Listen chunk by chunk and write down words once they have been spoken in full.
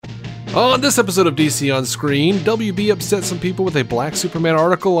On this episode of DC On Screen, WB upset some people with a Black Superman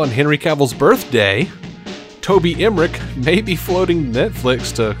article on Henry Cavill's birthday. Toby Emmerich may be floating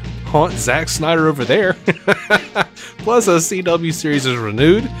Netflix to haunt Zack Snyder over there. Plus, a CW series is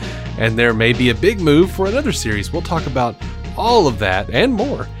renewed, and there may be a big move for another series. We'll talk about all of that and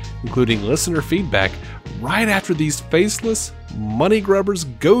more, including listener feedback, right after these faceless money grubbers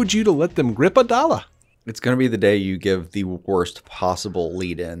goad you to let them grip a dollar. It's going to be the day you give the worst possible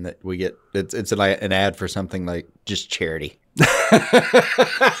lead-in that we get. It's an ad for something like just charity.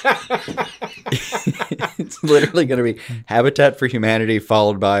 It's literally going to be Habitat for Humanity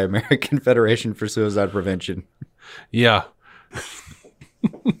followed by American Federation for Suicide Prevention. Yeah.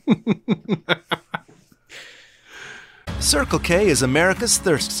 Circle K is America's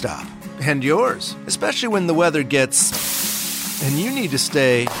thirst stop. And yours, especially when the weather gets... and you need to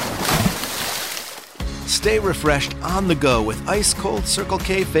stay refreshed on the go with ice-cold Circle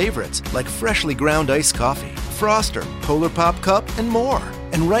K favorites like freshly ground iced coffee, Froster, Polar Pop Cup, and more.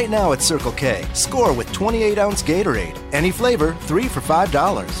 And right now at Circle K, score with 28-ounce Gatorade. Any flavor, 3 for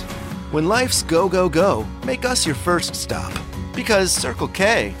 $5. When life's go, go, go, make us your first stop. Because Circle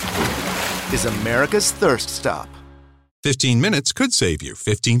K is America's thirst stop. 15 minutes could save you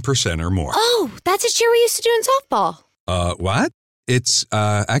 15% or more. Oh, that's a cheer we used to do in softball. What? It's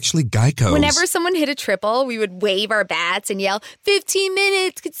actually Geico's. Whenever someone hit a triple, we would wave our bats and yell, 15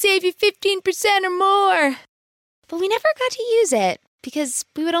 minutes could save you 15% or more. But we never got to use it because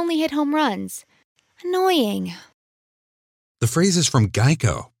we would only hit home runs. Annoying. The phrase is from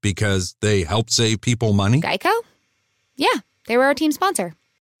Geico because they help save people money. Geico? Yeah, they were our team sponsor.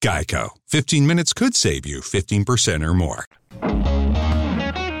 Geico. 15 minutes could save you 15% or more.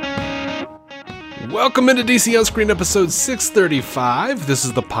 Welcome into DC On Screen episode 635. This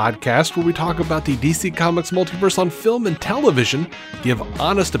is the podcast where we talk about the DC Comics multiverse on film and television, give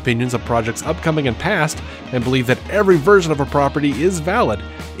honest opinions of projects upcoming and past, and believe that every version of a property is valid,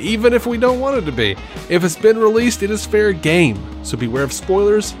 even if we don't want it to be. If it's been released, it is fair game, so beware of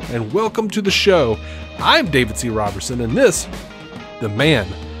spoilers, and welcome to the show. I'm David C. Robertson, and this, the man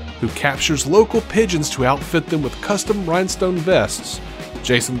who captures local pigeons to outfit them with custom rhinestone vests,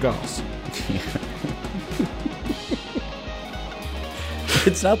 Jason Goss.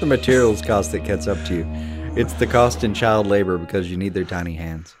 It's not the materials cost that gets up to you. It's the cost in child labor because you need their tiny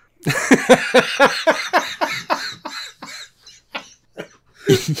hands.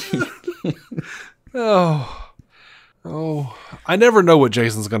 Oh, I never know what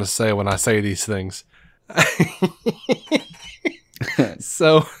Jason's going to say when I say these things.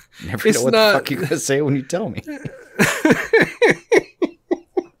 So, Never know what the fuck you're going to say when you tell me.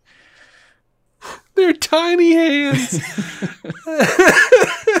 They're tiny hands.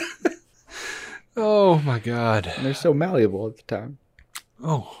 Oh my God. And they're so malleable at the time.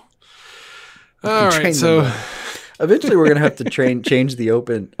 Oh. All right, so eventually we're going to have to change the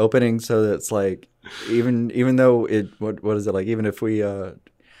opening so that it's like even though what is it like, even if we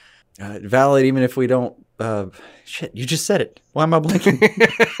valid, even if we don't shit, you just said it. Why am I blanking?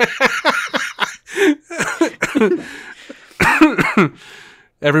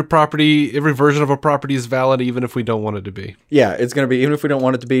 Every version of a property is valid even if we don't want it to be. Yeah, it's going to be even if we don't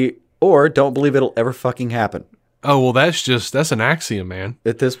want it to be, or don't believe it'll ever fucking happen. Oh, well, that's an axiom, man.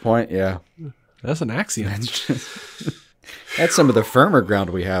 At this point, yeah. That's an axiom. That's some of the firmer ground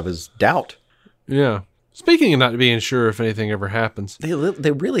we have is doubt. Yeah. Speaking of not being sure if anything ever happens. They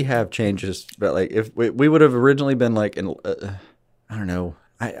really have changes, but like if we would have originally been like, I don't know,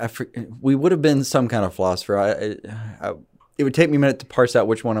 we would have been some kind of philosopher. It would take me a minute to parse out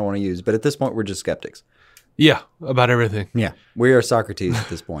which one I want to use, but at this point, we're just skeptics. Yeah, about everything. Yeah, we are Socrates at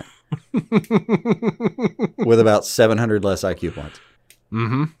this point. With about 700 less IQ points.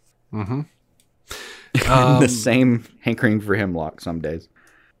 Mm-hmm. Mm-hmm. The same hankering for hemlock some days.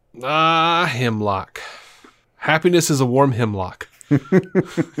 Hemlock. Happiness is a warm hemlock. They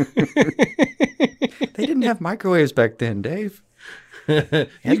didn't have microwaves back then, Dave. You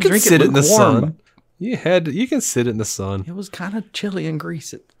can sit in the sun. You can sit in the sun. It was kind of chilly in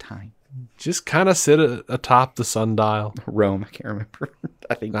Greece at the time. Just kind of sit atop the sundial. Rome, I can't remember.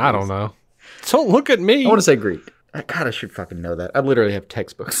 I don't know. Don't look at me. I want to say Greek. God, I should fucking know that. I literally have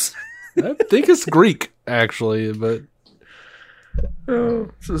textbooks. I think it's Greek, actually, but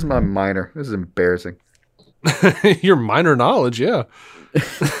this is my minor. This is embarrassing. Your minor knowledge, yeah. I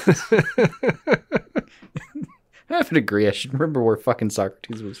have a degree. I should remember where fucking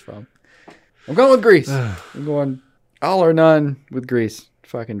Socrates was from. I'm going with Greece. I'm going all or none with Greece.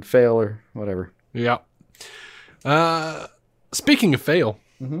 Fucking fail or whatever. Yeah. Speaking of fail,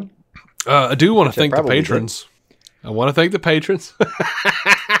 I do want to thank the patrons. I want to thank the patrons.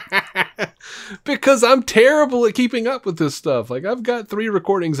 because I'm terrible at keeping up with this stuff. Like, I've got 4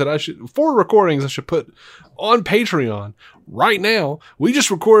 recordings I should put on Patreon right now. We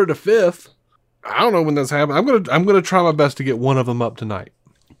just recorded a 5th. I don't know when that's happening. I'm gonna try my best to get one of them up tonight.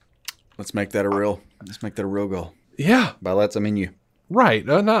 Let's make that a real goal. Yeah. By let's, I mean you. Right.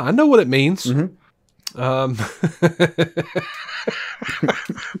 No, I know what it means. Mm-hmm.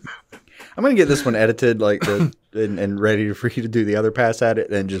 I'm gonna get this one edited and ready for you to do the other pass at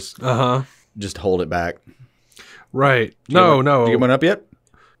it, and just hold it back. Right. No. Did you get one up yet?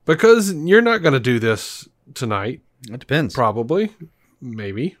 Because you're not gonna do this tonight. It depends. Probably.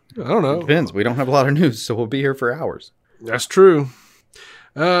 Maybe. I don't know. It depends. We don't have a lot of news, so we'll be here for hours. That's true.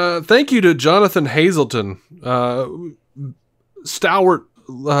 Thank you to Jonathan Hazelton, stalwart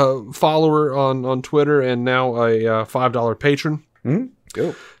follower on Twitter, and now a $5 patron.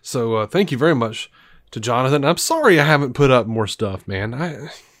 Cool. So thank you very much to Jonathan. I'm sorry I haven't put up more stuff,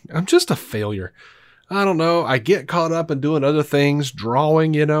 man. I'm just a failure. I don't know. I get caught up in doing other things,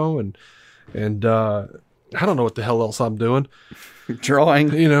 drawing, and I don't know what the hell else I'm doing.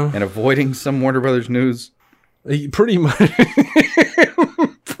 Drawing, and avoiding some Warner Brothers news. Pretty much.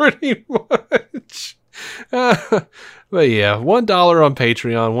 Pretty much. But yeah, $1 on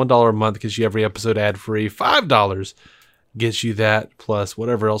Patreon, $1 a month gets you every episode ad-free. $5 gets you that, plus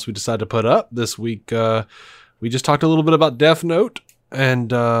whatever else we decide to put up this week. We just talked a little bit about Death Note,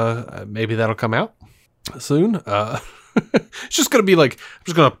 and maybe that'll come out soon. It's just going to be I'm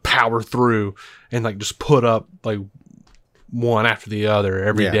just going to power through and just put up one after the other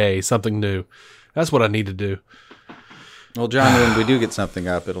every day, something new. That's what I need to do. Well, John, when we do get something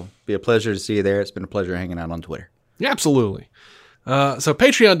up, it'll be a pleasure to see you there. It's been a pleasure hanging out on Twitter. Yeah, absolutely. So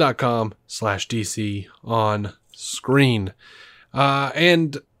patreon.com/DC on screen.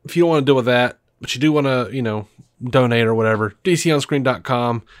 And if you don't want to deal with that, but you do want to, donate or whatever,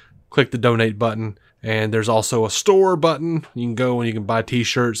 DCOnscreen.com, click the donate button. And there's also a store button. You can go and you can buy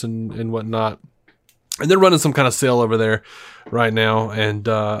t-shirts and whatnot. And they're running some kind of sale over there right now. And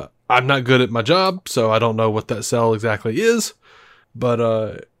I'm not good at my job, so I don't know what that sale exactly is.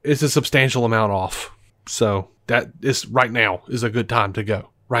 But it's a substantial amount off. So that is right now is a good time to go.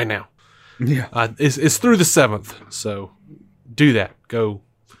 Right now. Yeah. It's through the 7th. So do that. Go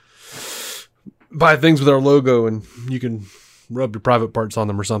buy things with our logo and you can rub your private parts on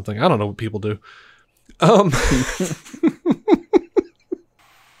them or something. I don't know what people do. I'm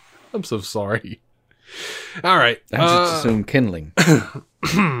so sorry. All right. I just assume kindling. I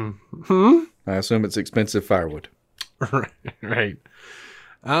assume it's expensive firewood. Right.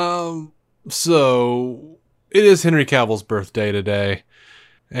 So it is Henry Cavill's birthday today.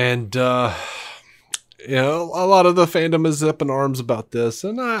 And, a lot of the fandom is up in arms about this.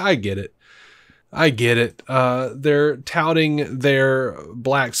 And I get it. They're touting their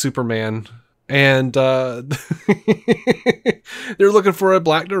Black Superman. And they're looking for a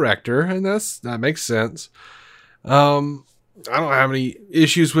black director, and that makes sense. I don't have any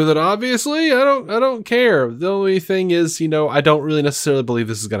issues with it. Obviously, I don't care. The only thing is, I don't really necessarily believe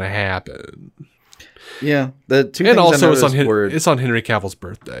this is going to happen. Yeah, the two and things also it's on Henry Cavill's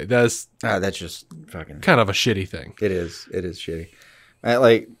birthday. That's just fucking kind of a shitty thing. It is shitty.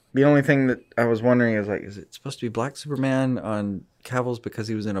 The only thing that I was wondering is it supposed to be Black Superman on Cavill's because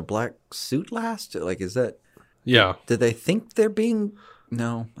he was in a black suit last? Is that... Yeah. Did they think they're being...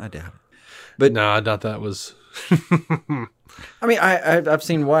 No, I doubt it. But no, I doubt that was... I mean, I've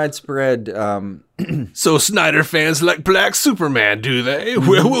seen widespread... So Snyder fans like Black Superman, do they?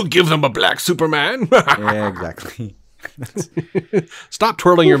 We'll give them a Black Superman. Yeah, exactly. Stop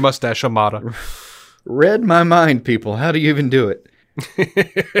twirling your mustache, Amada. Read my mind, people. How do you even do it?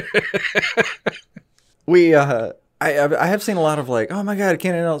 I have seen a lot of oh my god, I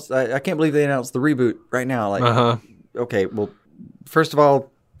can't believe they announced the reboot right now. Okay, well, first of all,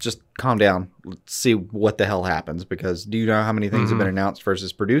 just calm down. Let's see what the hell happens, because do you know how many things have been announced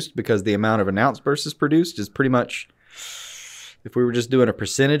versus produced? Because the amount of announced versus produced is pretty much, if we were just doing a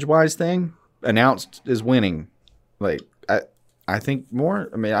percentage-wise thing, announced is winning. I think more,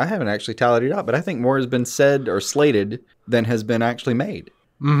 I haven't actually tallied it up, but I think more has been said or slated than has been actually made.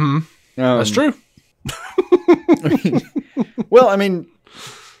 That's true.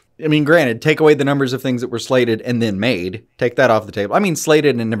 Granted, take away the numbers of things that were slated and then made. Take that off the table.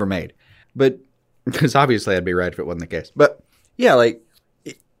 Slated and never made. But, because obviously I'd be right if it wasn't the case. But, yeah,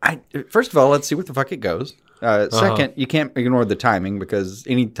 first of all, let's see what the fuck it goes. Second, you can't ignore the timing, because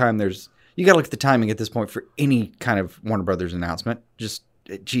anytime you got to look at the timing at this point for any kind of Warner Brothers announcement. Just,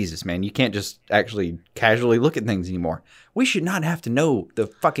 Jesus, man, you can't just actually casually look at things anymore. We should not have to know the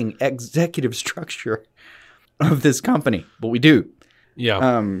fucking executive structure of this company, but we do.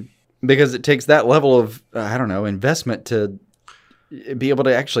 Yeah. Because it takes that level of, I don't know, investment to be able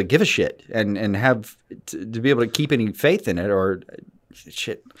to actually give a shit and have to be able to keep any faith in it or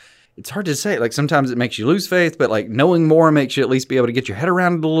shit. It's hard to say. Like sometimes it makes you lose faith, but like knowing more makes you at least be able to get your head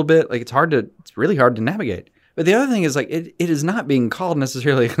around it a little bit. Like it's really hard to navigate. But the other thing is like it is not being called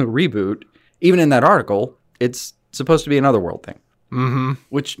necessarily a reboot. Even in that article, it's supposed to be an Otherworld thing. Mm-hmm.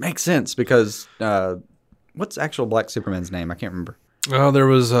 Which makes sense because what's actual Black Superman's name? I can't remember. Oh, there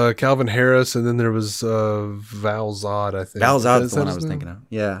was Calvin Harris, and then there was Val Zod, I think. Val Zod's the one I was thinking of.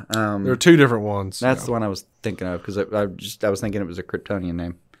 Yeah. There are two different ones. That's the one I was thinking of because I was thinking it was a Kryptonian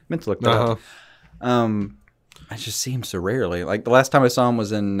name. Meant to look that up. It just seems so rarely. Like the last time I saw him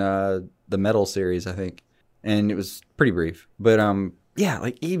was in the Metal series, I think, and it was pretty brief. But yeah,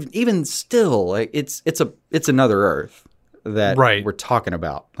 like even still, like it's another Earth that we're talking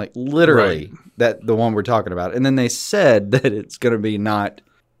about, like literally that the one we're talking about. And then they said that it's going to be not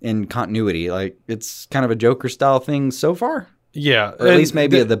in continuity. Like it's kind of a Joker style thing so far. Yeah. Or at least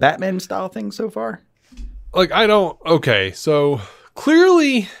maybe the Batman style thing so far. Like okay. So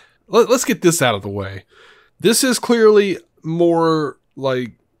clearly, let's get this out of the way. This is clearly more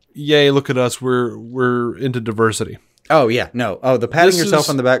like, yay, look at us. We're into diversity. Oh yeah. No. Oh, the patting yourself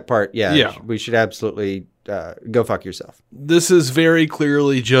on the back part. Yeah. We should absolutely go fuck yourself. This is very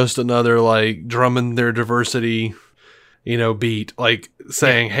clearly just another like drumming their diversity, beat, like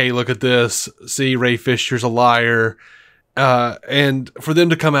saying, hey, look at this. See, Ray Fisher's a liar. And for them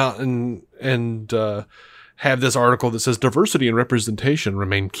to come out and have this article that says diversity and representation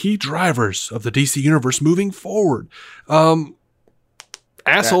remain key drivers of the DC universe moving forward.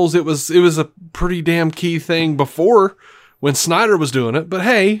 Assholes, it was a pretty damn key thing before when Snyder was doing it, but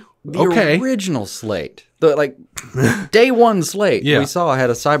hey, the original slate, the day one slate we saw had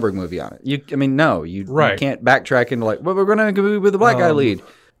a Cyborg movie on it. You can't backtrack into like, well, we're gonna go with the black guy lead.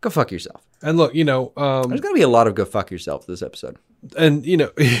 Go fuck yourself. And look, there's gonna be a lot of go fuck yourself this episode. And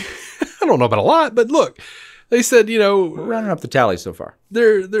I don't know about a lot, but look, they said we're running up the tally so far.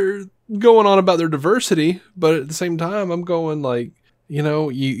 They're going on about their diversity, but at the same time, I'm going like,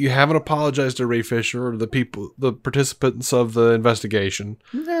 you haven't apologized to Ray Fisher or the participants of the investigation.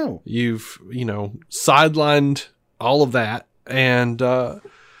 No. You've, sidelined all of that. And,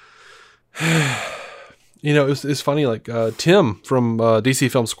 it's funny, like Tim from DC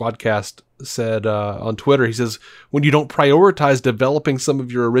Film Squadcast said on Twitter, he says, when you don't prioritize developing some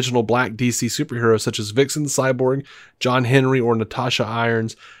of your original black DC superheroes, such as Vixen, Cyborg, John Henry, or Natasha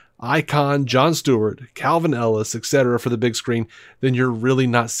Irons, Icon, Jon Stewart, Calvin Ellis, etc. for the big screen, then you're really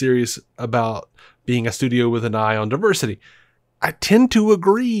not serious about being a studio with an eye on diversity. I tend to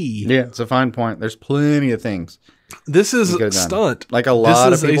agree. Yeah, it's a fine point. There's plenty of things. This is a stunt. Like a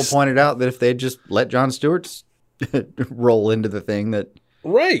lot of people pointed out that if they just let Jon Stewart roll into the thing, that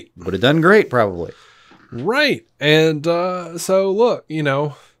would have done great probably. Right. And so look,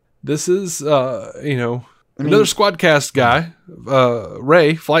 this is another Squadcast guy,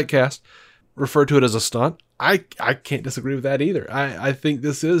 Ray, Flightcast, referred to it as a stunt. I can't disagree with that either. I think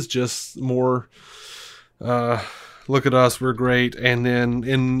this is just more, look at us, we're great. And then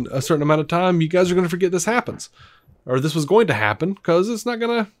in a certain amount of time, you guys are going to forget this happens. Or this was going to happen, because it's not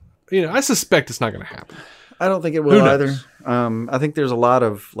going to, I suspect it's not going to happen. I don't think it will either. I think there's a lot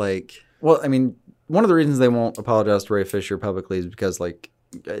of one of the reasons they won't apologize to Ray Fisher publicly is because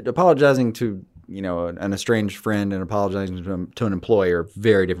apologizing to an estranged friend and apologizing to an employer are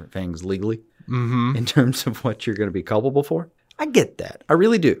very different things legally in terms of what you're going to be culpable for. I get that. I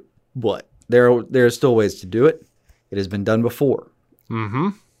really do. But there are still ways to do it. It has been done before. Mm-hmm.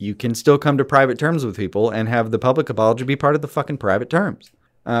 You can still come to private terms with people and have the public apology be part of the fucking private terms.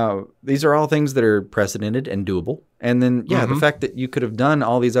 These are all things that are precedented and doable. And then, the fact that you could have done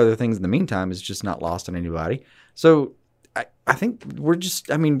all these other things in the meantime is just not lost on anybody. So I think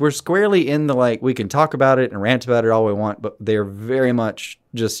we're squarely in the, we can talk about it and rant about it all we want, but they're very much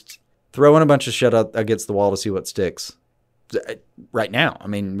just throwing a bunch of shit up against the wall to see what sticks right now. I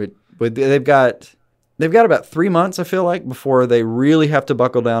mean, they've got about 3 months, I feel like, before they really have to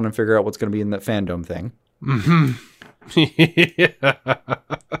buckle down and figure out what's going to be in that FanDome thing. Mm-hmm. Yeah.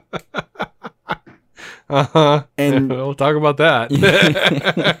 Uh-huh. And we'll talk about that.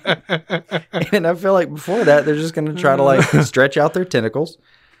 And I feel like before that, they're just going to try to stretch out their tentacles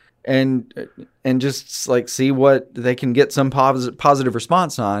and just see what they can get some positive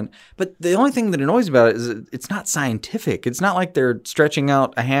response on. But the only thing that annoys about it is it's not scientific. It's not like they're stretching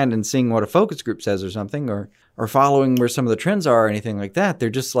out a hand and seeing what a focus group says or something, or following where some of the trends are or anything like that. They're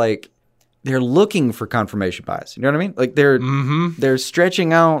just they're looking for confirmation bias. You know what I mean? They're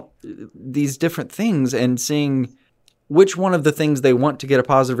stretching out these different things and seeing which one of the things they want to get a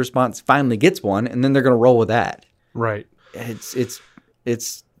positive response finally gets one, and then they're going to roll with that. Right.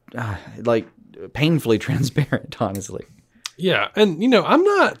 It's like painfully transparent, honestly. Yeah, and I'm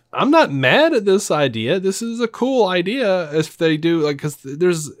not mad at this idea. This is a cool idea if they do, like, because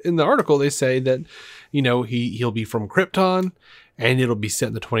there's in the article they say that he'll be from Krypton and it'll be set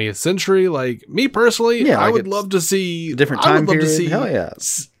in the 20th century. Like, me personally, I would love to see different time period. Hell yeah,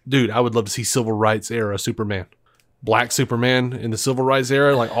 dude, I would love to see Civil Rights era Superman. Black Superman in the Civil Rights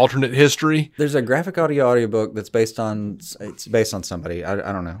era, like alternate history. There's a graphic audiobook that's based on somebody.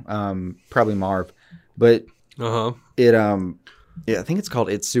 I don't know. Probably Marv, but it I think it's called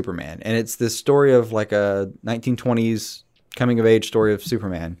It's Superman, and it's this story of like a 1920s coming of age story of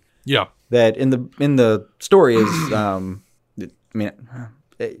Superman. Yeah, that in the story is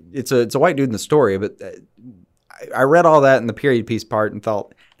it's a white dude in the story, but I read all that in the period piece part and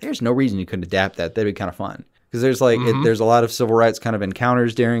thought there's no reason you couldn't adapt that. That'd be kind of fun. Because there's there's a lot of civil rights kind of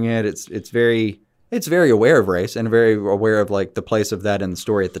encounters during it. It's very aware of race and very aware of like the place of that in the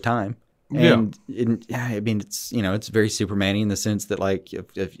story at the time. And it's very Superman-y in the sense that like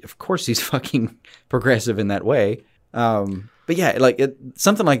of course he's fucking progressive in that way. But yeah, like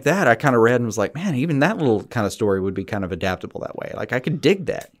something like that I kind of read and was like, man, even that little kind of story would be kind of adaptable that way. Like I could dig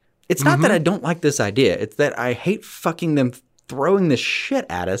that. It's not that I don't like this idea. It's that I hate fucking them throwing this shit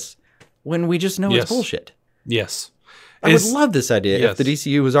at us when we just know it's bullshit. Yes. I would love this idea if the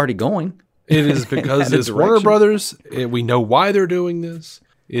DCU was already going. It is because it's Warner Brothers. We know why they're doing this.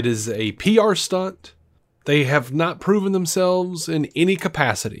 It is a PR stunt. They have not proven themselves in any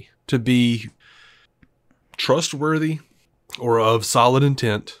capacity to be trustworthy or of solid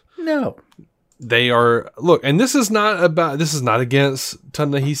intent. No. They are, look, and this is not against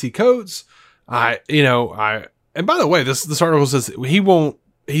Ta-Nehisi Coates. And by the way, this article says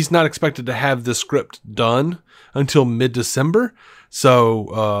he's not expected to have the script done until mid-December. So,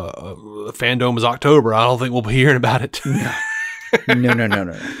 FanDome is October. I don't think we'll be hearing about it. No.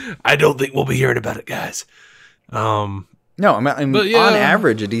 I don't think we'll be hearing about it, guys. No, on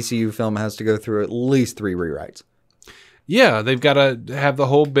average, a DCU film has to go through at least 3 rewrites. Yeah, they've got to have the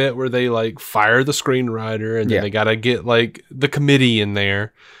whole bit where they like fire the screenwriter, and then they got to get like the committee in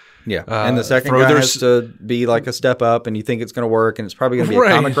there. Yeah, and the second guy has to be like a step up, and you think it's going to work, and it's probably going to be a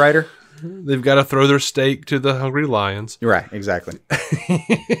comic writer. They've got to throw their stake to the hungry lions. Right, exactly.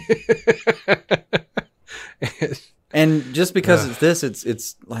 And just because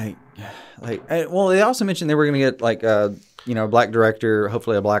it's like, well, they also mentioned they were going to get like a black director,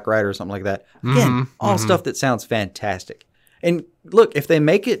 hopefully a black writer or something like that. Again, all stuff that sounds fantastic. And look, if they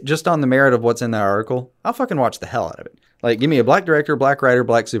make it just on the merit of what's in that article, I'll fucking watch the hell out of it. Like, give me a black director, black writer,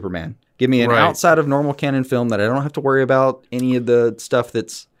 black Superman. Give me an outside of normal canon film that I don't have to worry about any of the stuff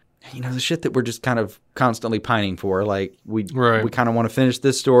that's, the shit that we're just kind of constantly pining for. Like, we kind of want to finish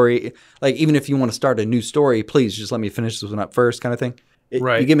this story. Like, even if you want to start a new story, please just let me finish this one up first kind of thing.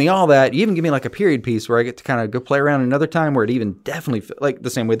 You give me all that. You even give me like a period piece where I get to kind of go play around another time where it even definitely, like the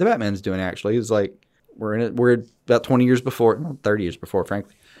same way the Batman's doing actually. It's like, we're about 20 years before, 30 years before,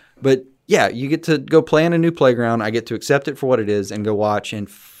 frankly. But yeah, you get to go play in a new playground. I get to accept it for what it is and go watch.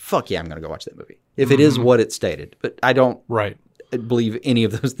 And fuck yeah, I'm going to go watch that movie. If it is what it stated. But I don't believe any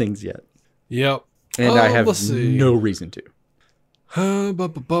of those things yet. Yep. And I have no reason to. Here's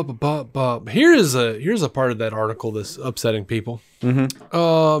a part of that article that's upsetting people.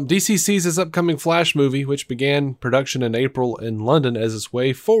 DC sees its upcoming Flash movie, which began production in April in London, as its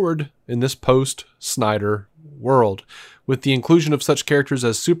way forward in this post-Snyder world. With the inclusion of such characters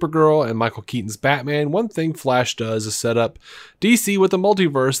as Supergirl and Michael Keaton's Batman, one thing Flash does is set up DC with a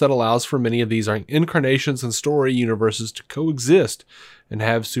multiverse that allows for many of these incarnations and story universes to coexist and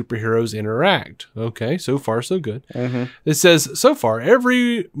have superheroes interact. Okay, so far so good. It says, so far,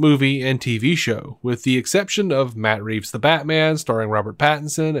 every movie and TV show, with the exception of Matt Reeves' The Batman, starring Robert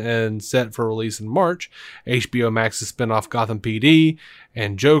Pattinson and set for release in March, HBO Max's spinoff Gotham PD,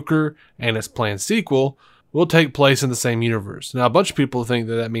 and Joker, and its planned sequel, will take place in the same universe. Now, a bunch of people think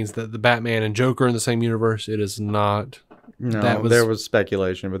that means that the Batman and Joker are in the same universe. It is not. No, there was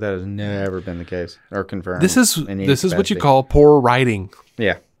speculation, but that has never been the case or confirmed. This is what you call poor writing.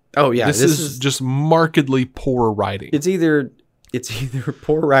 Yeah. Oh yeah. This is just markedly poor writing. It's either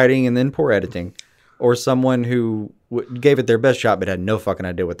poor writing and then poor editing, or someone who gave it their best shot but had no fucking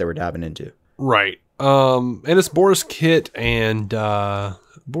idea what they were diving into. Right. And it's Boris Kitt and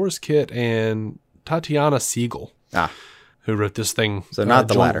Tatiana Siegel, who wrote this thing. So not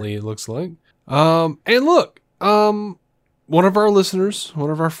the latter. It looks like. And look, one of our listeners, one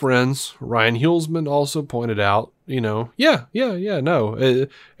of our friends, Ryan Hulsman, also pointed out, everything's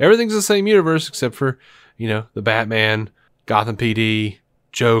the same universe except for, You know, the Batman, Gotham PD,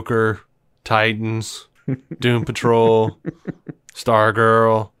 Joker, Titans, Doom Patrol,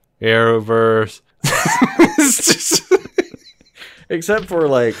 Stargirl, Arrowverse. Except for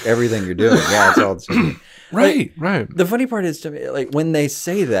like everything you're doing. Yeah, it's all the same. Right, right. The funny part is, to me, like when they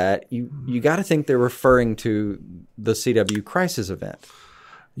say that, you got to think they're referring to the CW Crisis event.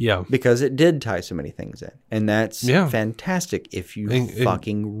 Yeah. Because it did tie so many things in. And that's fantastic if you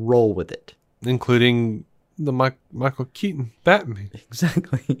fucking roll with it. Including the Michael Keaton Batman.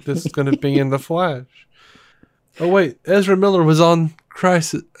 Exactly. This is going to be in The Flash. Oh, wait. Ezra Miller was on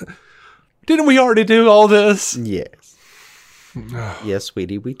Crisis. Didn't we already do all this? Yes. Yes,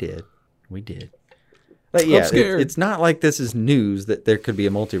 sweetie, we did. We did. But yeah, it's not like this is news that there could be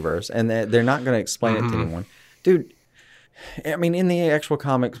a multiverse, and they're not going to explain it to anyone. Dude, I mean, in the actual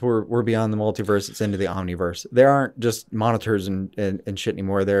comics, we're beyond the multiverse. It's into the omniverse. There aren't just monitors and shit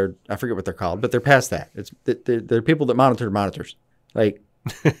anymore. I forget what they're called, but they're past that. They're people that monitor monitors. Like,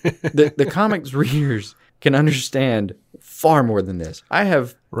 the comics readers can understand far more than this. I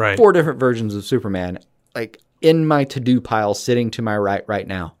have 4 different versions of Superman, like, in my to-do pile sitting to my right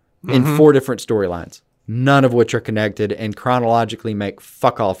now, in 4 different storylines, none of which are connected and chronologically make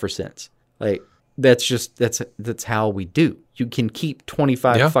fuck all for sense. Like, that's how we do. You can keep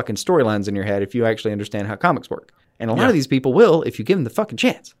 25 fucking storylines in your head if you actually understand how comics work. And a lot of these people will if you give them the fucking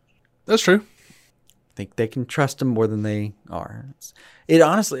chance. That's true. I think they can trust them more than they are. It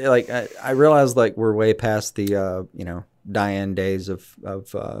honestly, like, I realize, like, we're way past the, Diane days of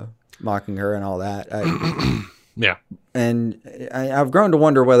mocking her and all that. Yeah. And I've grown to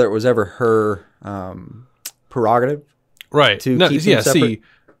wonder whether it was ever her prerogative. Right. To keep them separate. See,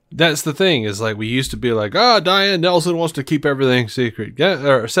 that's the thing is, like, we used to be like, Diane Nelson wants to keep everything secret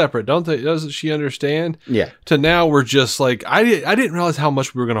or separate. Doesn't she understand? Yeah. To now we're just like, I didn't realize how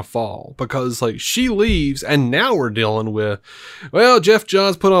much we were going to fall because, like, she leaves and now we're dealing with, well, Jeff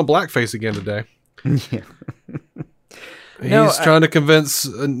Johns put on blackface again today. Yeah. He's trying to convince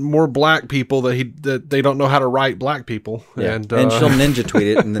more black people that they don't know how to write black people. Yeah. And she'll ninja tweet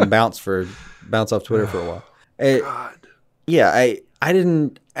it and then bounce off Twitter for a while. God. Yeah, I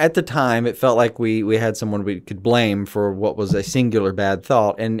didn't, at the time, it felt like we had someone we could blame for what was a singular bad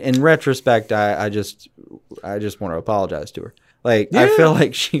thought. And in retrospect, I just want to apologize to her. Like, I feel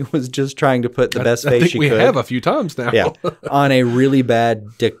like she was just trying to put the best face she could. We have a few times now. Yeah, on a really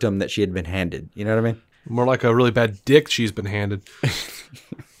bad dictum that she had been handed. You know what I mean? More like a really bad dick she's been handed.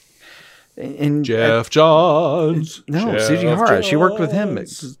 And Jeff Johns. No, Suji Hara. She worked with him.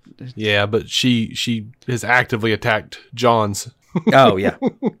 Yeah, but she has actively attacked Johns. Oh, yeah.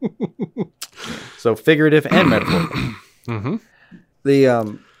 So figurative and metaphorical. Mm-hmm.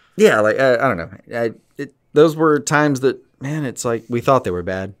 Like, I don't know. Those were times that, man, it's like we thought they were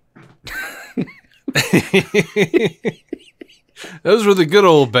bad. Those were the good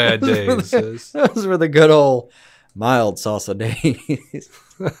old bad days. Those were the good old mild salsa days.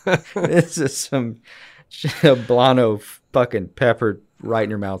 This is some Hablano fucking pepper right in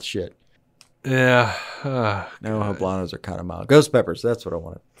your mouth shit. Yeah. No, Hablanos are kind of mild. Ghost peppers, that's what I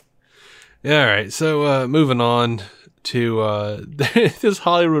wanted. Yeah, all right. So moving on to this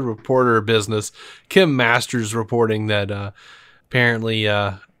Hollywood Reporter business. Kim Masters reporting that apparently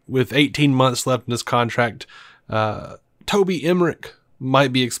with 18 months left in his contract, Toby Emmerich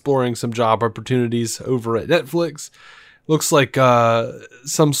might be exploring some job opportunities over at Netflix. Looks like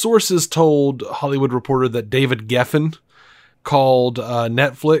some sources told Hollywood Reporter that David Geffen called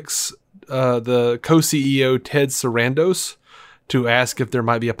Netflix, the co-CEO Ted Sarandos, to ask if there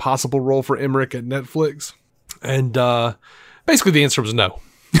might be a possible role for Emmerich at Netflix. And basically the answer was no.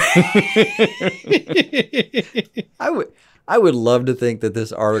 I would love to think that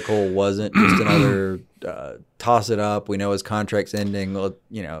this article wasn't just another toss it up. We know his contract's ending.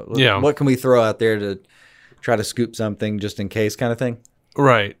 What can we throw out there to try to scoop something just in case kind of thing?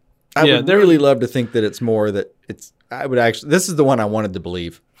 Right. I would really love to think that it's more that it's. I would actually. This is the one I wanted to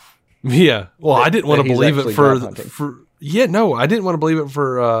believe. Yeah. Well, I didn't want to believe it for. Yeah, no, I didn't want to believe it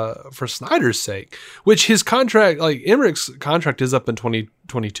for Snyder's sake. Which his contract, like Emmerich's contract, is up in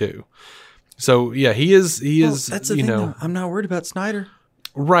 2022. So yeah, he is. That's the thing, though. I'm not worried about Snyder.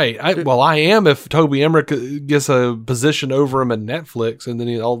 Right. I am if Toby Emmerich gets a position over him at Netflix, and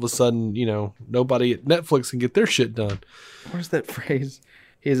then all of a sudden, nobody at Netflix can get their shit done. Where's that phrase?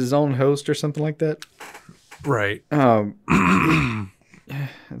 He's his own host or something like that. Right.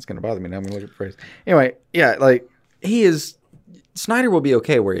 It's gonna bother me now. I'm gonna look at the phrase. Anyway, yeah, like he is. Snyder will be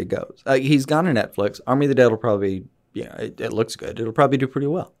okay where he goes. He's gone to Netflix. Army of the Dead will probably. Yeah, it looks good. It'll probably do pretty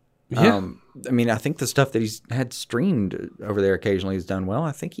well. Yeah. I mean, I think the stuff that he's had streamed over there occasionally has done well.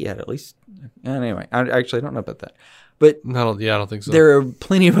 I think he had at least. Anyway, I actually don't know about that. But I don't think so. there are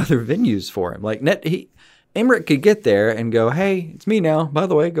plenty of other venues for him. Like Emmerich could get there and go, "Hey, it's me now. By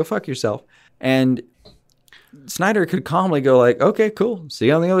the way, go fuck yourself." And Snyder could calmly go like, "Okay, cool. See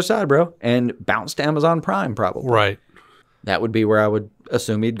you on the other side, bro," and bounce to Amazon Prime probably. Right. That would be where I would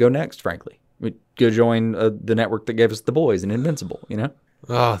assume he'd go next. Frankly, we'd go join the network that gave us The Boys and Invincible. You know.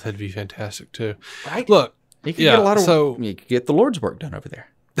 Oh, that'd be fantastic too. Right? Look, you could get a lot of you could get the Lord's work done over there.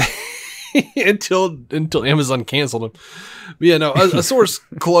 until Amazon canceled him. But yeah, no, a source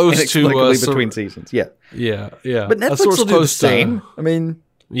close to between seasons. Yeah. But Netflix will do the same. I mean,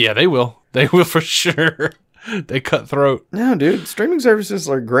 yeah, they will. They will for sure. They cut throat. No, dude, streaming services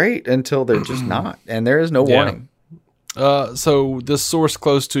are great until they're just not, and there is no warning. So this source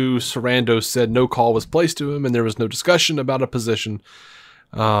close to Sarando said no call was placed to him, and there was no discussion about a position.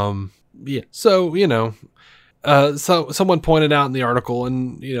 So so someone pointed out in the article,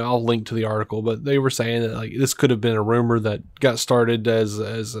 and I'll link to the article, but they were saying that like this could have been a rumor that got started as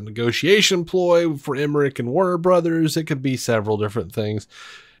a negotiation ploy for Emmerich and Warner Brothers. It could be several different things.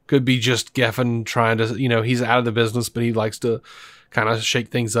 Could be just Geffen trying to, he's out of the business, but he likes to kind of shake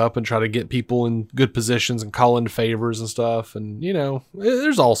things up and try to get people in good positions and call in favors and stuff. And,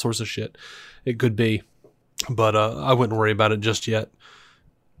 there's all sorts of shit it could be, but I wouldn't worry about it just yet.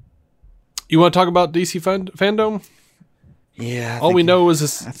 You want to talk about DC Fandome? Yeah. All we know is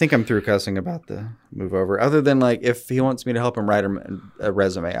this. I think I'm through cussing about the move over. Other than like, if he wants me to help him write a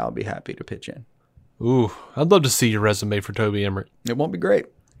resume, I'll be happy to pitch in. Ooh, I'd love to see your resume for Toby Emmerich. It won't be great.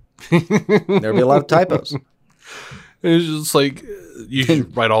 There'll be a lot of typos. It's just like you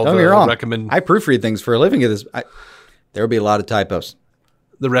should write all the I proofread things for a living. There'll be a lot of typos.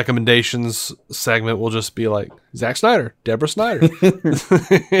 The recommendations segment will just be like Zack Snyder, Deborah Snyder,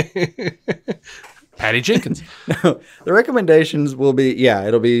 Patty Jenkins. No, the recommendations will be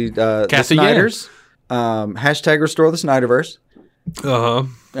it'll be the Snyders. Hashtag restore the Snyderverse.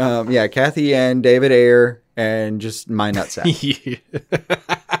 Kathy Yan, David Ayer, and just my nutsack.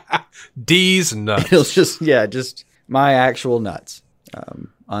 D's nuts. It'll just my actual nuts.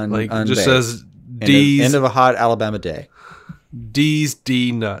 Just says D's. End of a hot Alabama day. D's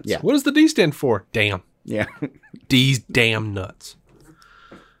D nuts. Yeah. What does the D stand for? Damn. Yeah. D's damn nuts.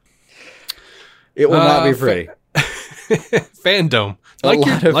 It will not be pretty. Fandome.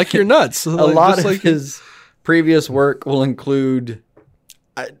 Like your nuts. A lot of his previous work will include,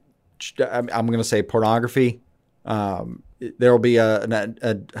 I'm going to say pornography. There will be a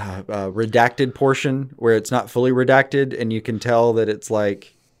redacted portion where it's not fully redacted, and you can tell that it's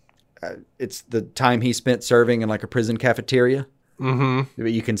like it's the time he spent serving in like a prison cafeteria. Mm-hmm.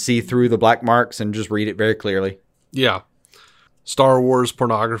 You can see through the black marks and just read it very clearly. Yeah. Star Wars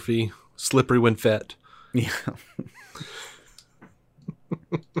pornography. Slippery when fed. Yeah.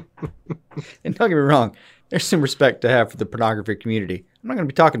 And don't get me wrong, there's some respect to have for the pornography community. I'm not going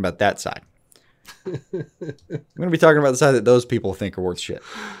to be talking about that side. I'm going to be talking about the side that those people think are worth shit.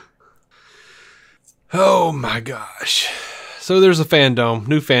 Oh my gosh. So there's a Fandome,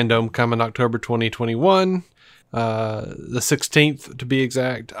 new Fandome coming October 2021. The 16th to be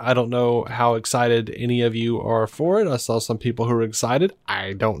exact. I don't know how excited any of you are for it. I saw some people who are excited.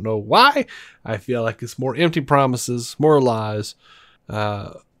 I don't know why. I feel like it's more empty promises, more lies.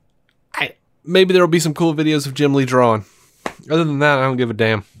 Maybe there will be some cool videos of Jim Lee drawing. Other than that, I don't give a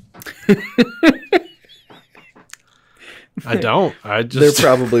damn. I don't. There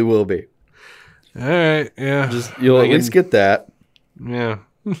probably will be. All right. Yeah. You'll at least get that. Yeah.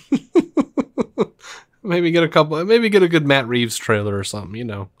 Maybe get a good Matt Reeves trailer or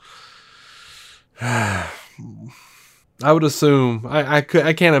something, I would assume, I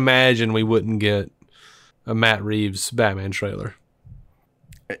can't imagine we wouldn't get a Matt Reeves Batman trailer.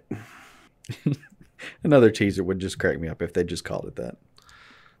 Another teaser would just crack me up if they just called it that.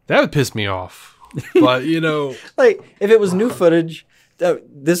 That would piss me off. But, like, if it was new footage,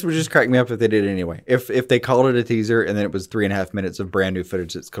 this would just crack me up if they did it anyway. If they called it a teaser and then it was 3.5 minutes of brand new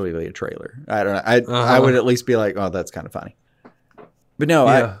footage that's clearly a trailer. I don't know. I would at least be like, oh, that's kind of funny. But no,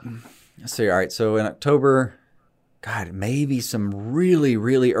 yeah. All right. So in October, God, maybe some really,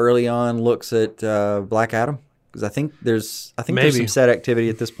 really early on looks at Black Adam. Because I think there's some set activity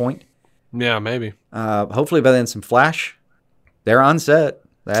at this point. Yeah, maybe. Hopefully by then some Flash. They're on set.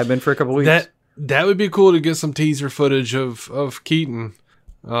 They have been for a couple weeks. That would be cool to get some teaser footage of Keaton.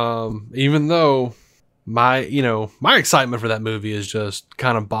 Even though my excitement for that movie is just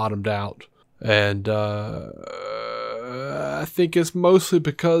kind of bottomed out. And I think it's mostly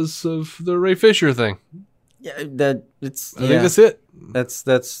because of the Ray Fisher thing. Yeah, I think that's it.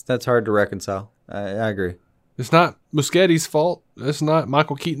 That's hard to reconcile. I agree. It's not Muschietti's fault. It's not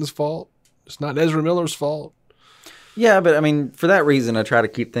Michael Keaton's fault. It's not Ezra Miller's fault. Yeah, but I mean, for that reason, I try to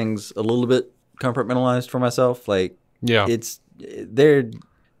keep things a little bit compartmentalized for myself. Like, yeah, it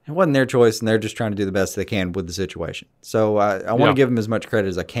wasn't their choice, and they're just trying to do the best they can with the situation. So I want to give them as much credit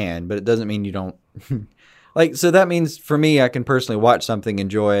as I can, but it doesn't mean you don't. Like, so that means for me, I can personally watch something,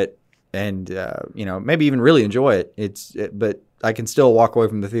 enjoy it, and maybe even really enjoy it. But I can still walk away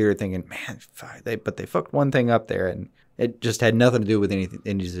from the theater thinking, man, they fucked one thing up there, and it just had nothing to do with any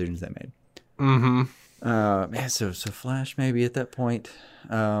decisions they made. Mm-hmm. So Flash maybe at that point.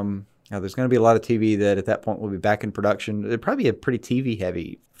 Now there's going to be a lot of TV that at that point will be back in production. It'd probably be a pretty TV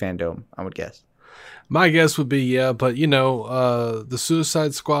heavy fandom, I would guess. My guess would be but the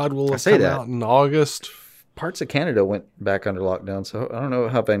Suicide Squad will come out in August. Parts of Canada went back under lockdown, so I don't know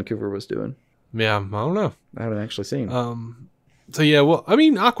how Vancouver was doing. Yeah, I don't know. I haven't actually seen. So yeah, well, I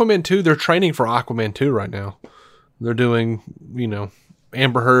mean, Aquaman 2, they're training for Aquaman 2 right now. They're doing,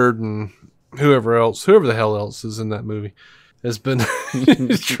 Amber Heard and whoever the hell else is in that movie has been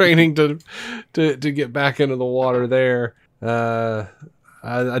training to get back into the water there.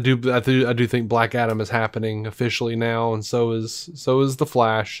 I do think Black Adam is happening officially now, and so is the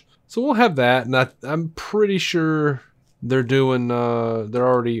Flash. So we'll have that, and I'm pretty sure they're doing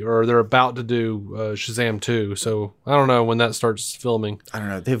they're about to do Shazam 2. So I don't know when that starts filming. I don't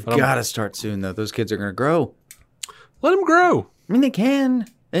know. They've got to start soon though. Those kids are going to grow. Let them grow. I mean, they can.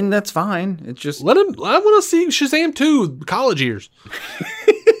 And that's fine. It's just I want to see Shazam 2 college years.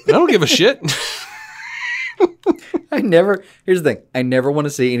 I don't give a shit. Here's the thing. I never want to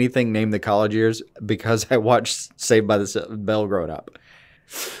see anything named the college years because I watched Saved by the Bell growing up.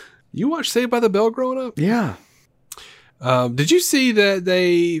 You watched Saved by the Bell growing up? Yeah. Did you see that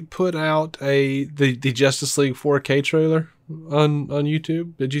they put out the Justice League 4K trailer on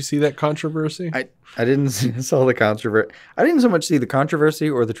YouTube? Did you see that controversy? I didn't saw the controversy. I didn't so much see the controversy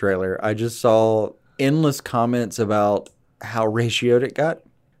or the trailer. I just saw endless comments about how ratioed it got.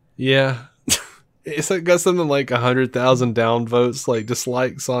 Yeah. It's got something like 100,000 downvotes, like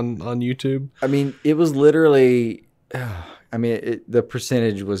dislikes on YouTube. I mean, it was literally, the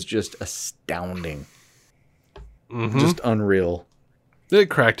percentage was just astounding. Mm-hmm. Just unreal. It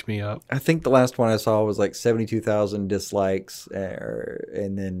cracked me up. I think the last one I saw was like 72,000 dislikes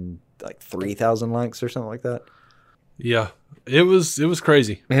and then like 3,000 likes or something like that. Yeah, it was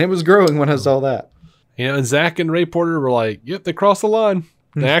crazy. And it was growing when I saw that. And Zach and Ray Porter were like, yep, they crossed the line.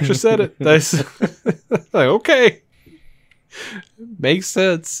 They actually said it. Like, okay. Makes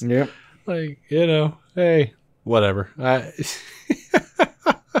sense. Yep. Like, hey, whatever.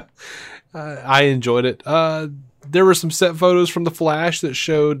 I enjoyed it. There were some set photos from the Flash that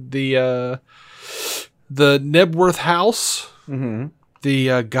showed the Nebworth house, mm-hmm.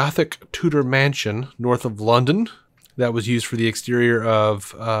 the Gothic Tudor mansion north of London that was used for the exterior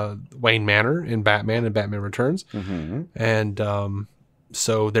of Wayne Manor in Batman and Batman Returns, mm-hmm. and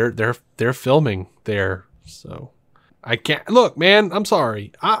so they're filming there. So I can't look, man. I'm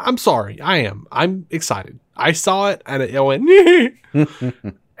sorry. I'm sorry. I'm excited. I saw it and it went,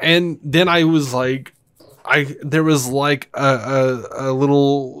 and then I was like. There was like a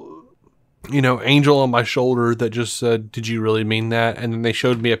little, angel on my shoulder that just said, "Did you really mean that?" And then they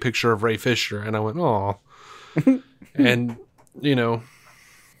showed me a picture of Ray Fisher, and I went, "Oh," and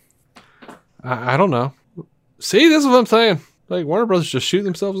I don't know. See, this is what I'm saying. Like Warner Brothers just shoot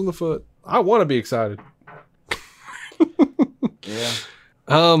themselves in the foot. I want to be excited. Yeah.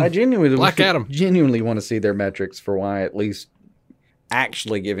 I Black Adam genuinely want to see their metrics for why at least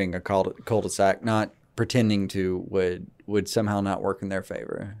actually giving a cul-de-sac, not pretending to, would somehow not work in their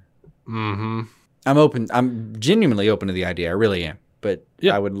favor. Mm-hmm. I'm genuinely open to the idea. I really am. But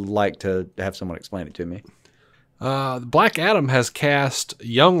yep. I would like to have someone explain it to me. Black Adam has cast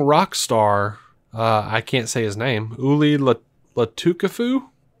young rock star, I can't say his name, Uli Latukefu,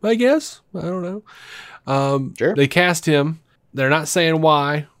 I guess. I don't know. Sure. They cast him. They're not saying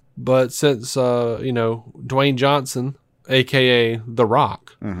why, but since, Dwayne Johnson, a.k.a. The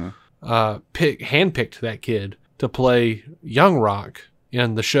Rock, mm-hmm. handpicked that kid to play Young Rock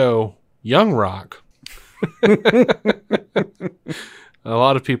in the show Young Rock. A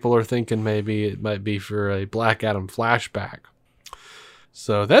lot of people are thinking maybe it might be for a Black Adam flashback.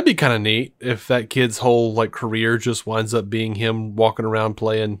 So that'd be kind of neat if that kid's whole career just winds up being him walking around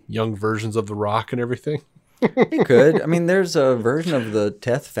playing young versions of The Rock and everything. He could. I mean, there's a version of the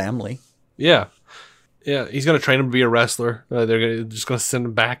Teth family. Yeah. Yeah, he's going to train him to be a wrestler. They're just going to send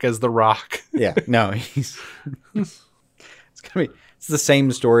him back as The Rock. Yeah, no, it's the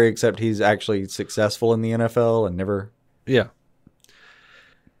same story except he's actually successful in the NFL and never. Yeah.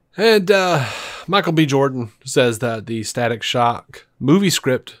 And Michael B. Jordan says that the Static Shock movie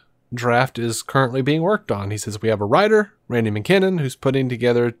script draft is currently being worked on. He says we have a writer, Randy McKinnon, who's putting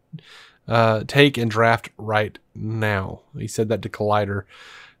together take and draft right now. He said that to Collider.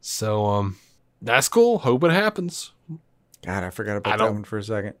 So that's cool. Hope it happens. God, I forgot about that one for a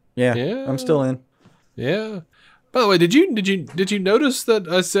second. Yeah, I'm still in. Yeah. By the way, did you notice that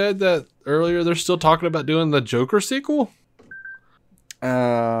I said that earlier they're still talking about doing the Joker sequel?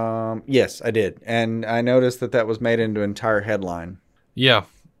 Yes, I did. And I noticed that was made into an entire headline. Yeah.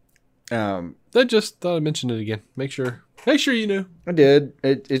 I just thought I'd mention it again. Make sure you knew. I did.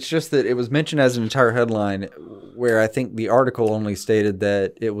 It's just that it was mentioned as an entire headline where I think the article only stated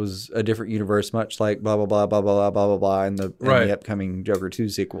that it was a different universe, much like blah, blah, blah, blah, blah, blah, blah, blah, in the upcoming Joker 2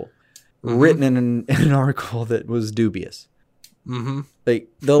 sequel. Mm-hmm. Written in an article that was dubious. Mm-hmm. Like,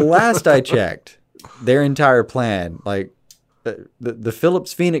 the last I checked, their entire plan, like, the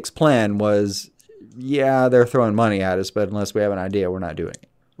Phillips Phoenix plan was, yeah, they're throwing money at us, but unless we have an idea, we're not doing it.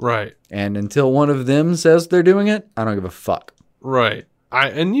 Right. And until one of them says they're doing it, I don't give a fuck. Right.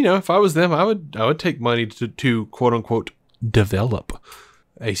 If I was them, I would take money to quote unquote develop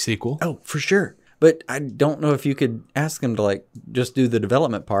a sequel. Oh, for sure. But I don't know if you could ask them to like just do the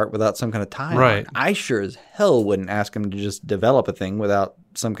development part without some kind of time. Right. I sure as hell wouldn't ask them to just develop a thing without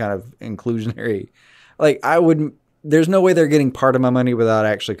some kind of inclusionary. Like I wouldn't. There's no way they're getting part of my money without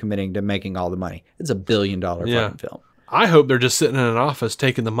actually committing to making all the money. It's $1 billion fucking film. I hope they're just sitting in an office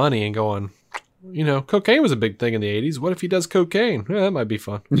taking the money and going, cocaine was a big thing in the 80s. What if he does cocaine? Yeah, that might be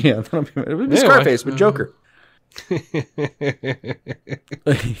fun. Yeah, it would be Scarface with Joker.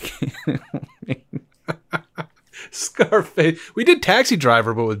 Scarface. We did Taxi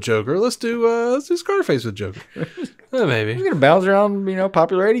Driver, but with Joker. Let's do Scarface with Joker. Maybe. He's gonna bounce around,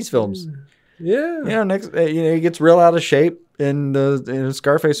 popular 80s films. Yeah. Next, he gets real out of shape in the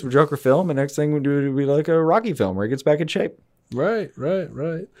Scarface with Joker film, and next thing we do would be like a Rocky film where he gets back in shape. Right.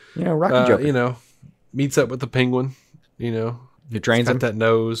 Rocky Joker. Meets up with the Penguin. He trains him that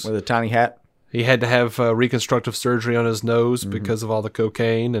nose with a tiny hat. He had to have reconstructive surgery on his nose because of all the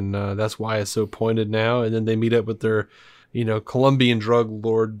cocaine, and that's why it's so pointed now. And then they meet up with their, Colombian drug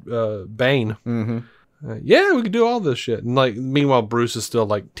lord Bane. Mm-hmm. We could do all this shit. And meanwhile, Bruce is still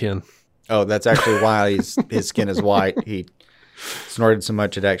 10. Oh, that's actually why his skin is white. He snorted so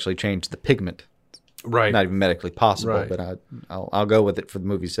much it actually changed the pigment. Right. Not even medically possible, but I'll go with it for the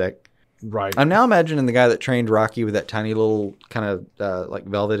movie's sake. Right. I'm now imagining the guy that trained Rocky with that tiny little kind of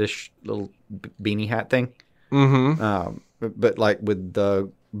velvetish little beanie hat thing. Mm-hmm. But with the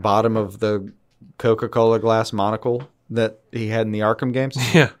bottom of the Coca-Cola glass monocle that he had in the Arkham games.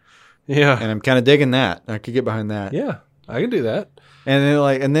 Yeah. And I'm kind of digging that. I could get behind that. Yeah, I can do that.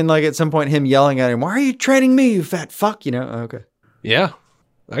 And then at some point him yelling at him, "Why are you training me, you fat fuck?" Okay. Yeah,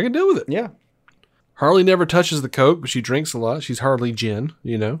 I can deal with it. Yeah. Harley never touches the Coke, but she drinks a lot. She's Harley Gin,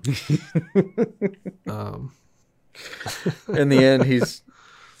 In the end,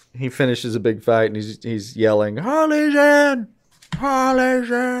 he finishes a big fight and he's yelling, "Harley Gin! Harley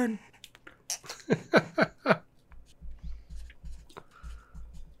Gin!"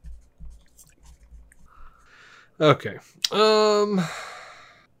 Okay. You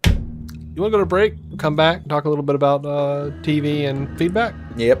want to go to break? Come back, talk a little bit about TV and feedback?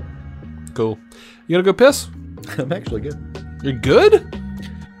 Yep. Cool. You gonna go piss? I'm actually good. You're good?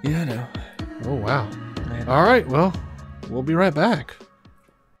 Yeah, I know. Oh, wow. Man. All right, well, we'll be right back.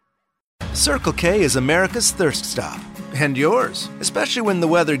 Circle K is America's thirst stop. And yours. Especially when the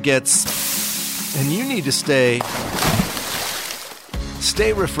weather gets... and you need to stay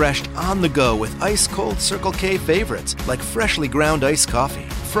refreshed on the go with ice-cold Circle K favorites like freshly ground iced coffee,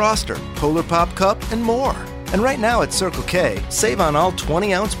 Froster, Polar Pop Cup, and more. And right now at Circle K, save on all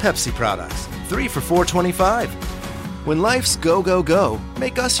 20-ounce Pepsi products. 3 for $4.25. When life's go, go, go,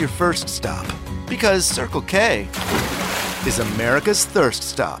 make us your first stop. Because Circle K is America's thirst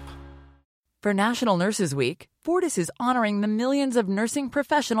stop. For National Nurses Week, Fortis is honoring the millions of nursing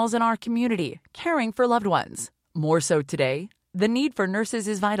professionals in our community, caring for loved ones. More so today, the need for nurses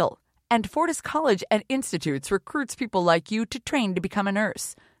is vital, and Fortis College and Institutes recruits people like you to train to become a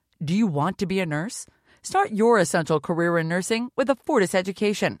nurse. Do you want to be a nurse? Start your essential career in nursing with a Fortis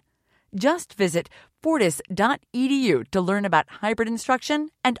education. Just visit fortis.edu to learn about hybrid instruction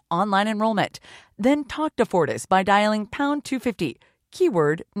and online enrollment. Then talk to Fortis by dialing pound 250,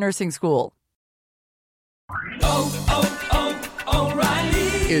 keyword nursing school.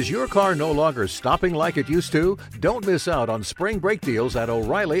 O'Reilly. Is your car no longer stopping like it used to? Don't miss out on spring brake deals at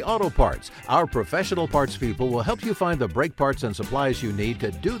O'Reilly Auto Parts. Our professional parts people will help you find the brake parts and supplies you need to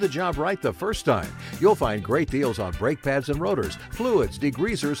do the job right the first time. You'll find great deals on brake pads and rotors, fluids,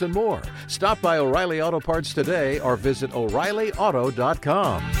 degreasers, and more. Stop by O'Reilly Auto Parts today or visit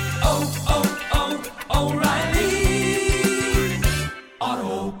O'ReillyAuto.com. O'Reilly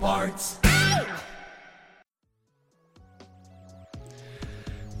Auto Parts.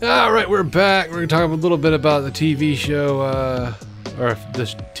 All right, we're back. We're going to talk a little bit about the TV show, or the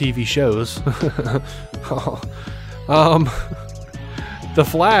TV shows. The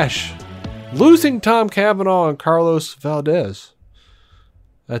Flash losing Tom Cavanaugh and Carlos Valdez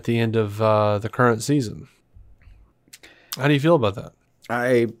at the end of the current season. How do you feel about that?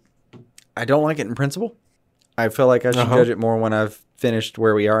 I don't like it in principle. I feel like I should judge it more when I've finished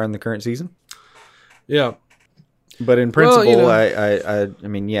where we are in the current season. Yeah. But in principle, I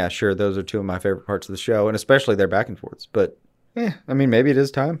mean, yeah, sure, those are two of my favorite parts of the show, and especially their back and forths. But, I mean, maybe it is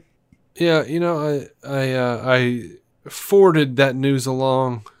time. Yeah, I forwarded that news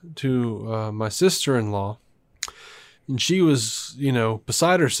along to my sister-in-law, and she was,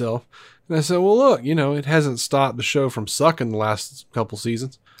 beside herself. And I said, well, look, it hasn't stopped the show from sucking the last couple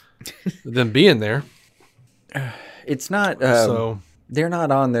seasons, them being there. It's not. They're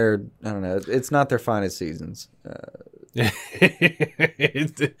not on their, I don't know, it's not their finest seasons.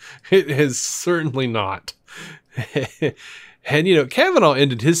 It is certainly not. And, Kavanaugh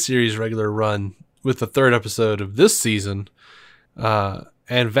ended his series regular run with the third episode of this season.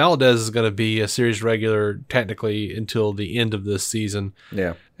 And Valdez is going to be a series regular technically until the end of this season.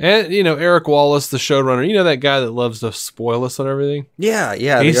 Yeah. And, Eric Wallace, the showrunner, that guy that loves to spoil us on everything? Yeah.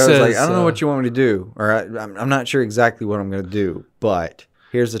 He says, like, I don't know what you want me to do, or I'm not sure exactly what I'm going to do, but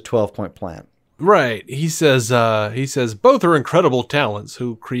here's a 12-point plan. Right. He says both are incredible talents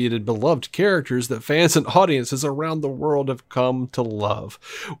who created beloved characters that fans and audiences around the world have come to love,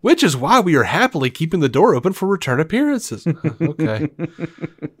 which is why we are happily keeping the door open for return appearances. Okay.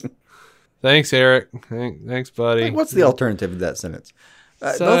 Thanks, Eric. Thanks, buddy. Like, what's the alternative to that sentence?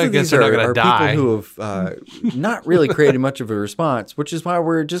 So both I of guess these they're not are gonna die. people who have not really created much of a response, which is why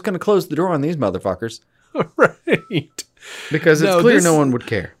we're just going to close the door on these motherfuckers. Right. Because it's clear no one would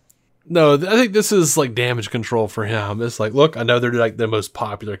care. No, I think this is like damage control for him. It's like, look, I know they're like the most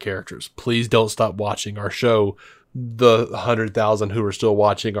popular characters. Please don't stop watching our show. The 100,000 who are still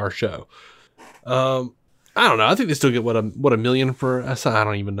watching our show. I don't know. I think they still get what a million for. I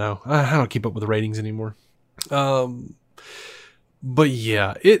don't even know. I don't keep up with the ratings anymore. But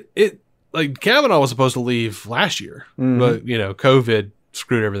yeah, it like Kavanaugh was supposed to leave last year, but COVID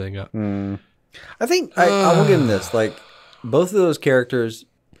screwed everything up. I think I will give him this. Like, both of those characters.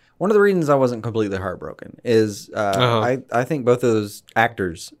 One of the reasons I wasn't completely heartbroken is I think both of those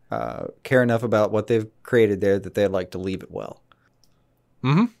actors care enough about what they've created there that they'd like to leave it well.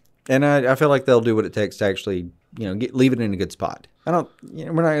 Mm-hmm. And I feel like they'll do what it takes to actually, leave it in a good spot. We're not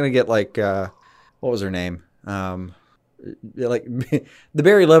going to get like, what was her name? Like the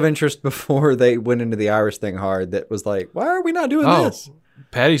Barry love interest before they went into the Irish thing hard. That was like, why are we not doing this?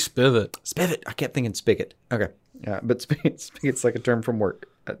 Patty Spivot. Spivot. I kept thinking Spigot. Okay. Yeah, but Spigot's like a term from work.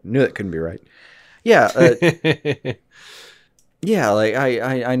 I knew that couldn't be right. Yeah. Yeah, like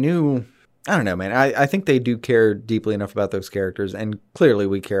I knew, I don't know, man. I think they do care deeply enough about those characters, and clearly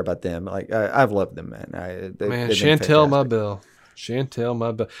we care about them. Like, I've loved them, man. Chantel my bell. Chantel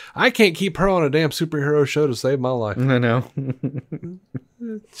my bell. I can't keep her on a damn superhero show to save my life. I know.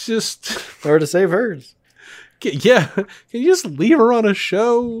 It's just... Or to save hers. Yeah. Can you just leave her on a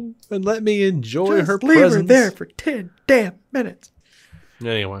show and let me enjoy just her leave presence? Her there for 10 damn minutes.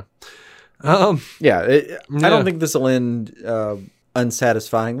 Anyway. I don't think this will end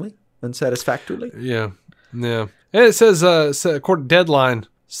unsatisfactorily. Yeah. And it says, according to Deadline,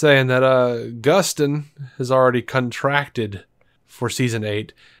 saying that Gustin has already contracted for season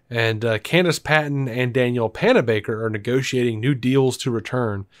 8, and Candace Patton and Danielle Panabaker are negotiating new deals to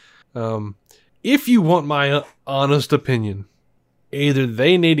return. If you want my honest opinion, either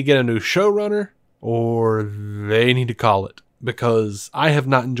they need to get a new showrunner or they need to call it, because I have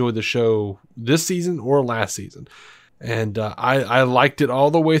not enjoyed the show this season or last season. And I liked it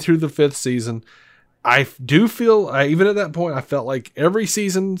all the way through the 5th season. I do feel, even at that point, I felt like every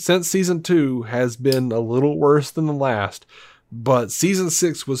season since season 2 has been a little worse than the last. But season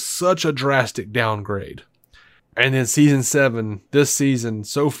 6 was such a drastic downgrade. And then season 7, this season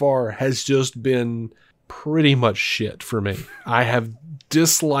so far, has just been pretty much shit for me. I have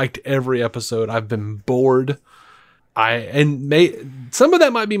disliked every episode. I've been bored. some of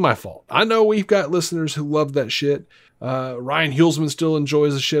that might be my fault. I know we've got listeners who love that shit. Ryan Hulsman still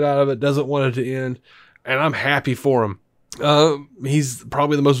enjoys the shit out of it, doesn't want it to end, and I'm happy for him. He's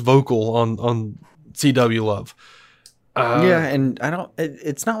probably the most vocal on CW love. And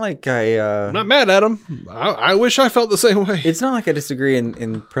it's not like I'm not mad at him. I wish I felt the same way. It's not like I disagree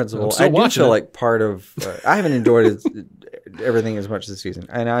in principle. I'm still I do watching feel it. like part of, I haven't enjoyed everything as much this season.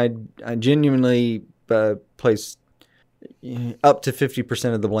 And I genuinely place up to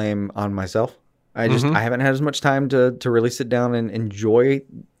 50% of the blame on myself. I haven't had as much time to really sit down and enjoy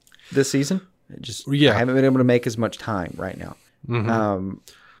this season. I haven't been able to make as much time right now.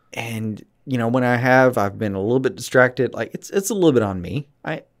 And when I've been a little bit distracted. Like it's a little bit on me.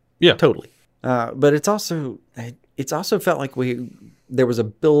 Totally. But it's also felt like there was a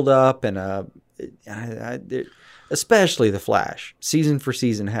build up and especially The Flash season for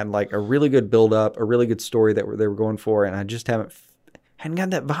season had like a really good build up, a really good story that they were going for. And I just hadn't gotten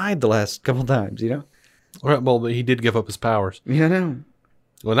that vibe the last couple times, Right, well, he did give up his powers. Yeah, I know.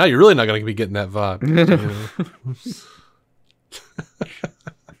 Well, now you're really not going to be getting that vibe.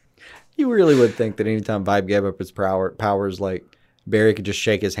 You really would think that anytime Vibe gave up his powers, like Barry could just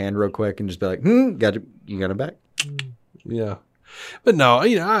shake his hand real quick and just be like, you got it back. Yeah. But no,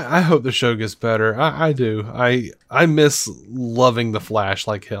 I hope the show gets better. I do. I miss loving The Flash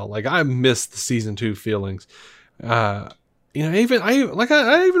like hell. Like I miss the season 2 feelings. I even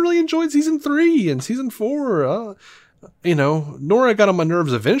really enjoyed season 3 and season 4. Nora got on my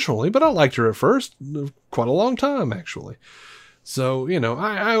nerves eventually, but I liked her at first, quite a long time actually. So,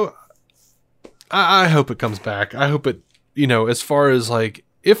 I hope it comes back. I hope it, as far as like,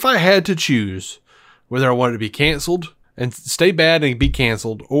 if I had to choose whether I wanted to be canceled and stay bad and be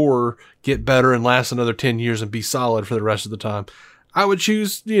canceled or get better and last another 10 years and be solid for the rest of the time, I would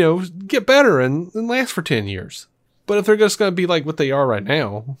choose, get better and last for 10 years. But if they're just going to be like what they are right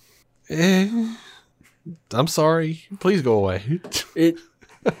now, I'm sorry. Please go away.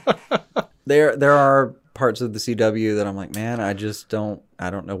 There are parts of the CW that I'm like, man, I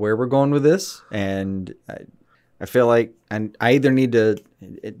don't know where we're going with this. And I feel like I either need to,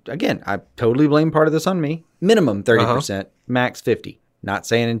 again, I totally blame part of this on me. Minimum 30%, max 50. Not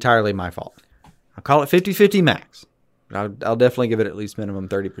saying entirely my fault. I'll call it 50-50 max. I'll definitely give it at least minimum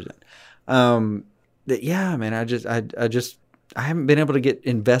 30%. Yeah, man, I haven't been able to get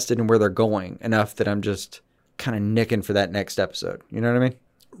invested in where they're going enough that I'm just kind of nicking for that next episode. You know what I mean?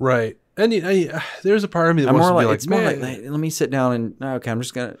 Right. And there's a part of me that wants to be like, it's more like, let me sit down and okay, I'm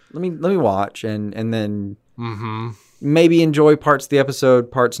just gonna let me watch and then maybe enjoy parts of the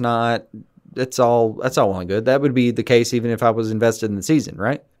episode, parts not. That's all well and good. That would be the case even if I was invested in the season,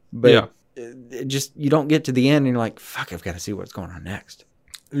 right? But it just you don't get to the end and you're like, fuck, I've got to see what's going on next.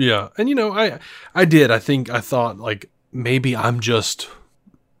 Yeah, and I thought like maybe I'm just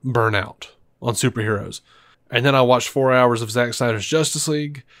burnout on superheroes. And then I watched 4 hours of Zack Snyder's Justice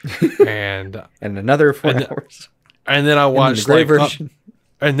League, and another 4 hours. And then I watched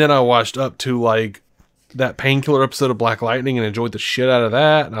and then I watched up to like that Painkiller episode of Black Lightning and enjoyed the shit out of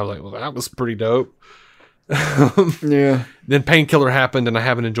that. And I was like, well, that was pretty dope. Yeah. Then Painkiller happened, and I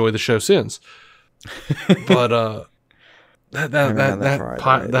haven't enjoyed the show since. But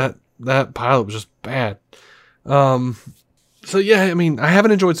that pilot was just bad. So yeah, I mean, I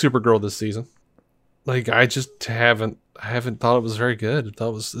haven't enjoyed Supergirl this season. Like, I just haven't thought it was very good. I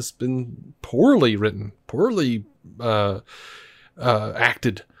thought it's been poorly written, poorly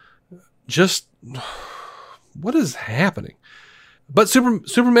acted. Just what is happening? But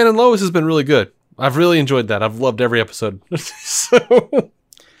Superman and Lois has been really good. I've really enjoyed that. I've loved every episode. So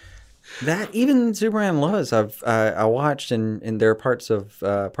that even Superman and Lois, I watched, and there are parts of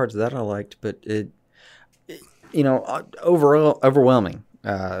that I liked, but it overwhelming.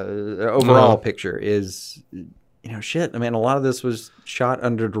 Overall picture is, shit. I mean, a lot of this was shot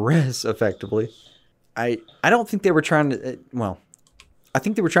under duress, effectively. I don't think they were trying to. I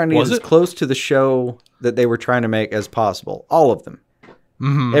think they were trying to get as close to the show that they were trying to make as possible. All of them,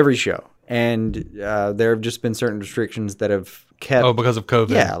 every show, and there have just been certain restrictions that have kept. Oh, because of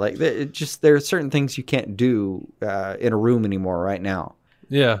COVID. Yeah, like there are certain things you can't do in a room anymore right now.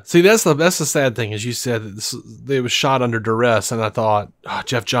 Yeah. See, that's the sad thing, is you said that it was shot under duress, and I thought,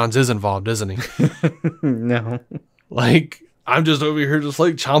 Jeff Johns is involved, isn't he? No. Like, I'm just over here just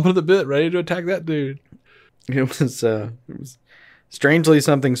like chomping at the bit, ready to attack that dude. It was strangely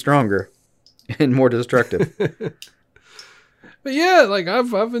something stronger and more destructive. But yeah, like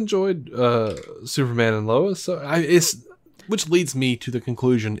I've enjoyed Superman and Lois, so which leads me to the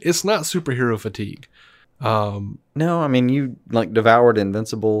conclusion, it's not superhero fatigue. No, I mean, you like devoured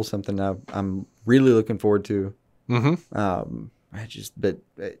Invincible, something I'm really looking forward to. But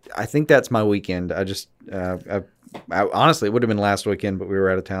I think that's my weekend. I just, I honestly, it would have been last weekend, but we were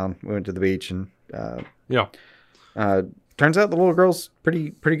out of town. We went to the beach and, turns out the little girl's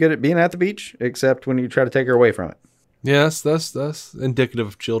pretty good at being at the beach, except when you try to take her away from it. Yes, that's indicative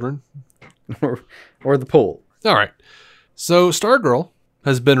of children. or the pool. All right. So Stargirl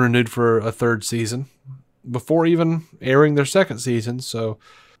has been renewed for a third season before even airing their second season. So,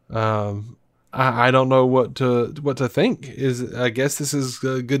 I don't know what to think. I guess this is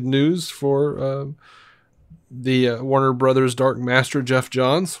good news for the Warner Brothers Dark Master Jeff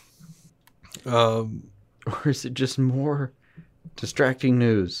Johns. Or is it just more distracting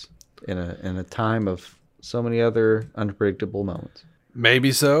news in a time of so many other unpredictable moments?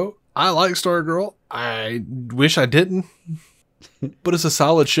 Maybe so. I like Stargirl. I wish I didn't, but it's a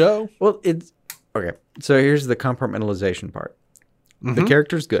solid show. Well, it's okay. So here's the compartmentalization part. The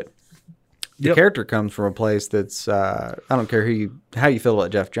character's good. The character comes from a place that's, I don't care how you feel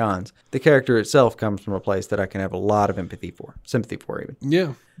about Jeff Johns. The character itself comes from a place that I can have a lot of sympathy for even.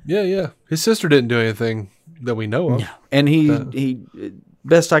 Yeah. His sister didn't do anything that we know of. No. And he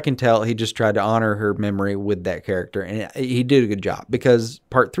best I can tell, he just tried to honor her memory with that character. And he did a good job because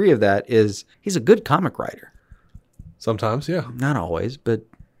part 3 of that is he's a good comic writer. Sometimes, yeah. Not always, but,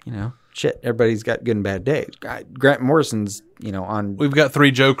 shit, everybody's got good and bad days. Grant Morrison's, on... We've got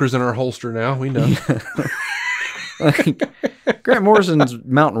 3 Jokers in our holster now. We know. Grant Morrison's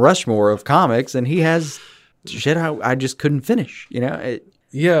Mount Rushmore of comics, and he has shit I just couldn't finish,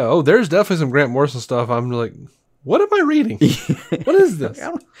 Yeah, there's definitely some Grant Morrison stuff. I'm like, what am I reading? What is this?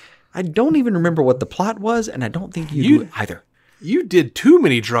 I don't even remember what the plot was, and I don't think you do either. You did too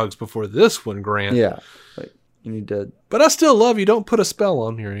many drugs before this one, Grant. Yeah. You need to... But I still love you. Don't put a spell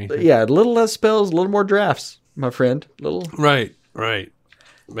on here or anything. Yeah, a little less spells, a little more drafts, my friend. Right.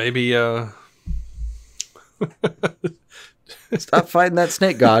 Maybe, Stop fighting that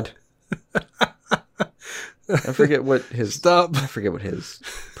snake god. I forget what his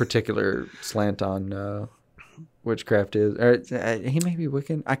particular slant on witchcraft is. He may be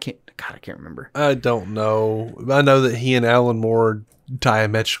Wiccan. I can't remember. I don't know. I know that he and Alan Moore are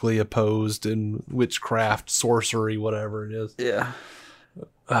diametrically opposed in witchcraft, sorcery, whatever it is. Yeah.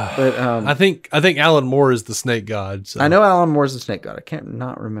 But I think Alan Moore is the snake god. So. I know Alan Moore's the snake god. I can't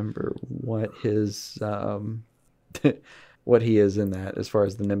not remember what his what he is in that as far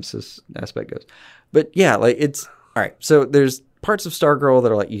as the nemesis aspect goes. But yeah, it's all right. So there's parts of Stargirl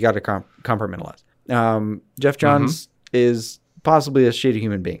that are you got to compartmentalize. Jeff Johns is possibly a shitty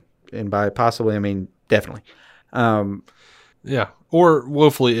human being, and by possibly I mean definitely. Yeah, or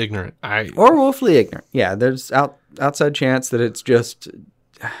woefully ignorant. Or woefully ignorant. Yeah, there's outside chance that it's just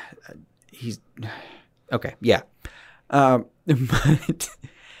he's okay. Yeah,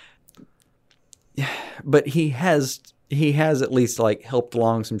 but he has at least helped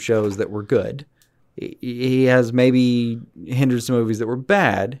along some shows that were good. He has maybe hindered some movies that were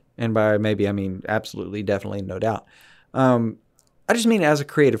bad, and by maybe I mean absolutely, definitely, no doubt. I just mean as a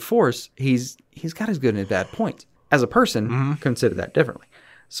creative force, he's got his good and his bad points. As a person, consider that differently.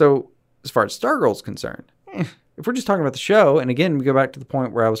 So as far as Stargirl's concerned, if we're just talking about the show, and again we go back to the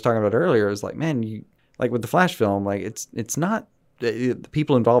point where I was talking about earlier, it was man, you with the Flash film, it's not the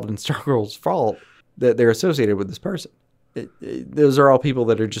people involved in Stargirl's fault that they're associated with this person. Those are all people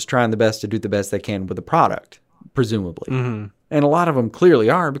that are just trying the best to do the best they can with the product, presumably. And a lot of them clearly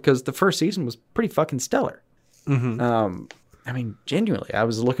are, because the first season was pretty fucking stellar. I mean, genuinely, I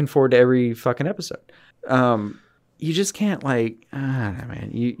was looking forward to every fucking episode. You just can't I don't know, man.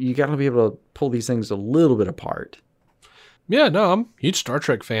 You got to be able to pull these things a little bit apart. Yeah, no, I'm a huge Star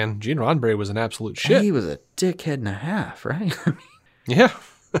Trek fan. Gene Roddenberry was an absolute shit. He was a dickhead and a half, right? Yeah.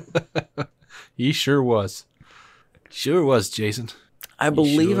 He sure was. Sure was, Jason. I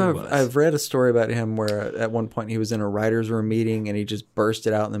believe I've read a story about him where at one point he was in a writer's room meeting and he just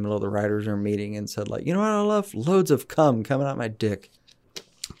bursted out in the middle of the writer's room meeting and said, you know what I love? Loads of cum coming out my dick.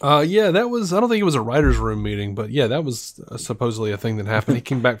 Yeah, that was, I don't think it was a writer's room meeting, but yeah, that was supposedly a thing that happened. He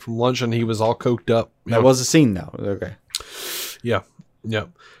came back from lunch and he was all coked up. That was a scene though. Okay. Yeah.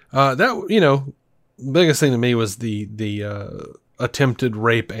 That, biggest thing to me was the attempted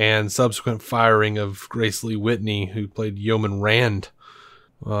rape and subsequent firing of Grace Lee Whitney, who played Yeoman Rand.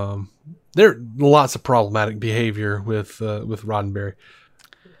 There are lots of problematic behavior with Roddenberry,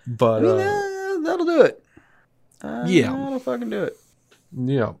 but that'll do it. Yeah, that'll fucking do it.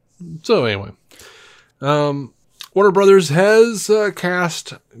 Yeah. So anyway, Warner Brothers has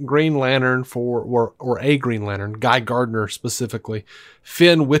cast Green Lantern or a Green Lantern, Guy Gardner specifically,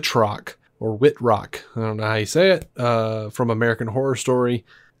 Finn Wittrock. Or Wittrock, I don't know how you say it, from American Horror Story.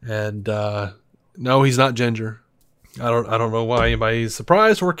 And no, he's not ginger. I don't know why anybody's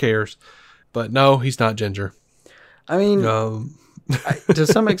surprised or cares, but no, he's not ginger. I mean, to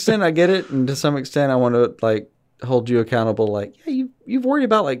some extent, I get it, and to some extent, I want to like hold you accountable. Like, yeah, you've worried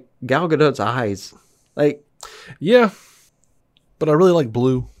about like Gal Gadot's eyes, like, yeah, but I really like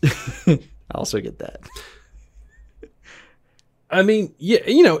blue. I also get that. I mean, yeah,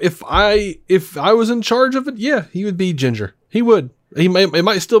 if I was in charge of it, yeah, he would be ginger. He would. It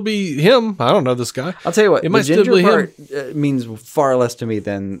might still be him. I don't know this guy. I'll tell you what. It might still be him. Means far less to me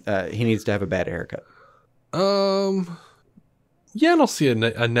than he needs to have a bad haircut. Yeah, I don't see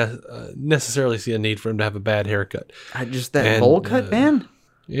necessarily see a need for him to have a bad haircut. That bowl cut, man.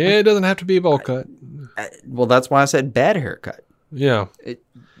 Yeah, it doesn't have to be a bowl cut. Well, that's why I said bad haircut. Yeah,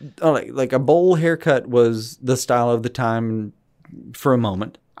 like a bowl haircut was the style of the time for a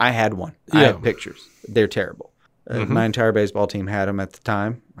moment. I had one. I had pictures. They're terrible. My entire baseball team had them at the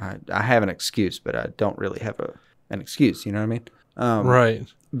time. I have an excuse, but I don't really have an excuse. You know what I mean? Right.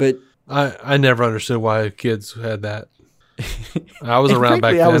 But I never understood why kids had that. I was around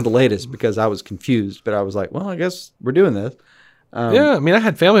back then. I was the latest because I was confused, but I was like, well, I guess we're doing this. Yeah, I mean, I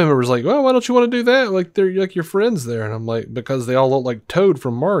had family members like, well, why don't you want to do that? Like, they're like your friends there. And I'm like, because they all look like Toad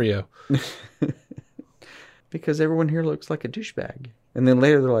from Mario. Because everyone here looks like a douchebag. And then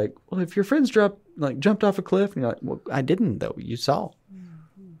later they're like, well, if your friends jumped off a cliff, and you're like, well, I didn't though. You saw.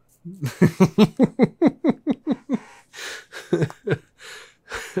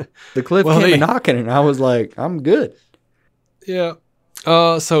 The cliff came knocking, and I was like, I'm good. Yeah.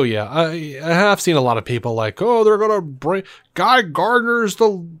 So yeah, I have seen a lot of people like, oh, they're gonna bring Guy Gardner's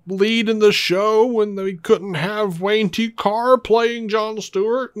the lead in the show, and they couldn't have Wayne T. Carr playing Jon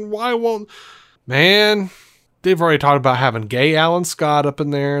Stewart, and why won't? Man, they've already talked about having gay Alan Scott up in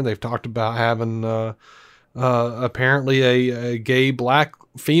there. They've talked about having apparently a gay black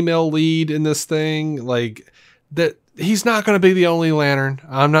female lead in this thing. Like that, he's not going to be the only Lantern.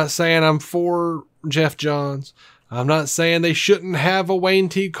 I'm not saying I'm for Jeff Johns. I'm not saying they shouldn't have a Wayne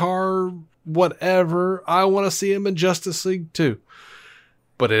T. Carr, whatever. I want to see him in Justice League too.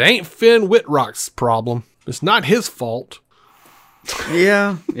 But it ain't Finn Wittrock's problem. It's not his fault.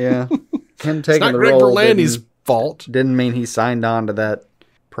 Yeah. Him taking not the Greg role Berlanti's fault. Didn't mean he signed on to that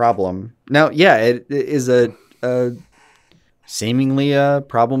problem. Now, yeah, it is a seemingly a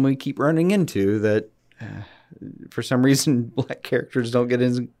problem we keep running into that for some reason black characters don't get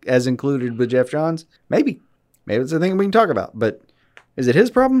as included with Jeff Johns. Maybe it's a thing we can talk about, but is it his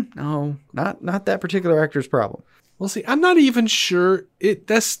problem? No, not that particular actor's problem. Well, see, I'm not even sure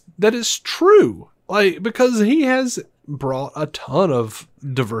that is true. Like, because he has brought a ton of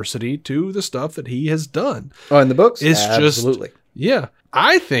diversity to the stuff that he has done. Oh, in the books? It's absolutely. Yeah.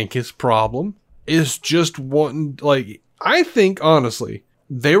 I think his problem is just wanting, like, I think, honestly,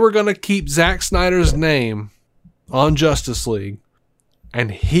 they were going to keep Zack Snyder's name on Justice League,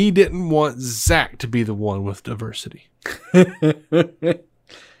 and he didn't want Zack to be the one with diversity.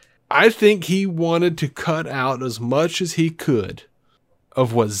 I think he wanted to cut out as much as he could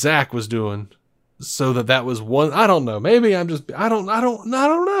of what Zack was doing, so that was one. I don't know. Maybe I'm just. I don't know. I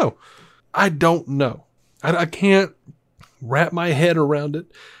don't know. I can't wrap my head around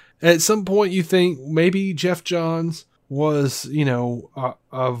it. At some point, you think maybe Jeff Johns was,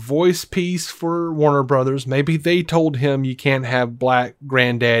 a voice piece for Warner Brothers. Maybe they told him you can't have black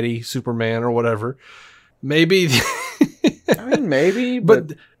granddaddy Superman or whatever. Maybe. I mean, maybe.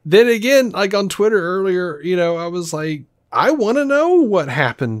 But then again, like on Twitter earlier, I was like, I want to know what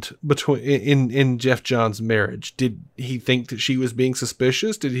happened in Jeff Johns' marriage. Did he think that she was being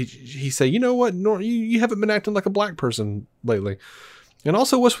suspicious? Did he say, you know what, you haven't been acting like a black person lately? And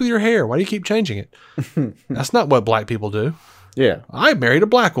also, what's with your hair? Why do you keep changing it? That's not what black people do. Yeah. I married a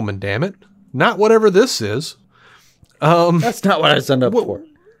black woman, damn it. Not whatever this is. That's not what I signed up for.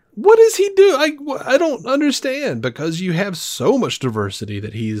 What does he do? I don't understand, because you have so much diversity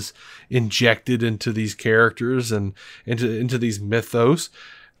that he's injected into these characters and into these mythos.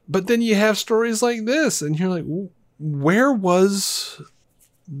 But then you have stories like this, and you're like, what was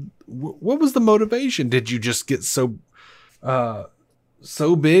the motivation? Did you just get so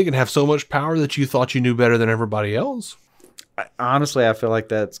big and have so much power that you thought you knew better than everybody else? Honestly, I feel like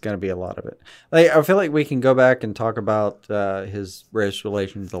that's going to be a lot of it. Like, I feel like we can go back and talk about his race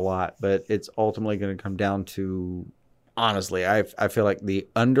relations a lot, but it's ultimately going to come down to, honestly, I feel like the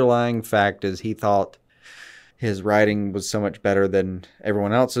underlying fact is he thought his writing was so much better than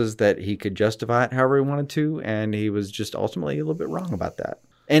everyone else's that he could justify it however he wanted to, and he was just ultimately a little bit wrong about that.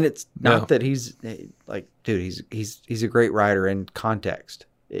 And it's not that he's like, dude, he's a great writer in context.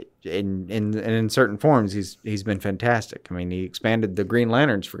 In certain forms, he's been fantastic. I mean, he expanded the Green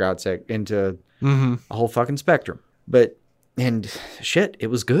Lanterns, for God's sake, into a whole fucking spectrum. But, and shit, it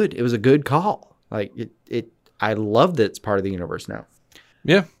was good. It was a good call. Like, I love that it's part of the universe now.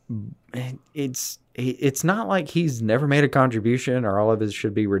 Yeah. And it's not like he's never made a contribution or all of his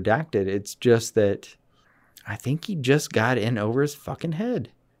should be redacted. It's just that I think he just got in over his fucking head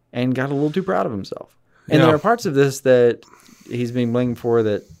and got a little too proud of himself. And there are parts of this that he's being blamed for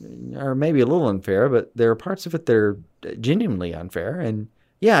that are maybe a little unfair, but there are parts of it that are genuinely unfair. And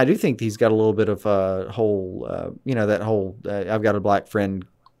yeah, I do think he's got a little bit of a whole, that whole I've got a black friend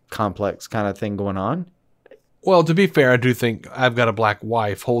complex kind of thing going on. Well, to be fair, I do think I've got a black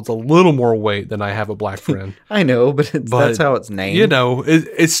wife holds a little more weight than I have a black friend. I know, but that's how it's named. You know,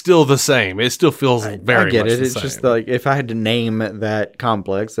 it's still the same. It still feels very much the same. I get it. It's just like if I had to name that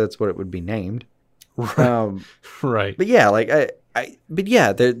complex, that's what it would be named. Right. Right. But yeah, like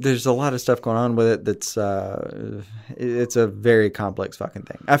there's a lot of stuff going on with it that's it's a very complex fucking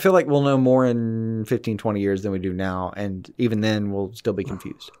thing. I feel like we'll know more in 15, 20 years than we do now, and even then we'll still be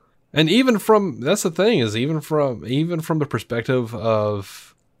confused. And that's the thing is even from the perspective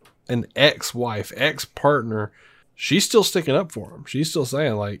of an ex-wife, ex-partner, she's still sticking up for him. She's still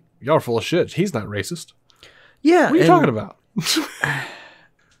saying like, y'all are full of shit. He's not racist. Yeah. What are you talking about?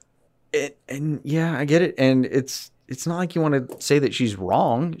 And yeah, I get it. And it's not like you want to say that she's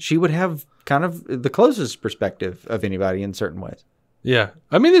wrong. She would have kind of the closest perspective of anybody in certain ways. Yeah.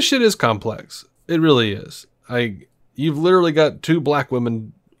 I mean, this shit is complex. It really is. You've literally got two black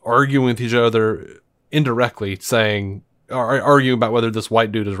women arguing with each other indirectly, arguing about whether this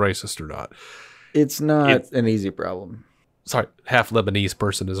white dude is racist or not. It's not an easy problem. Sorry, half Lebanese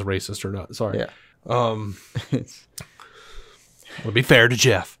person is racist or not. Sorry. Yeah. Would be fair to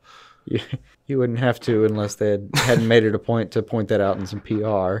Jeff. You wouldn't have to unless they hadn't made it a point to point that out in some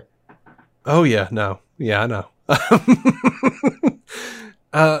PR. Oh yeah, no, yeah, I know.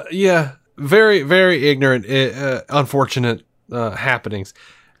 Yeah, very, very ignorant, unfortunate happenings.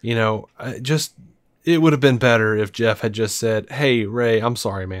 You know, it would have been better if Jeff had just said, "Hey, Ray, I'm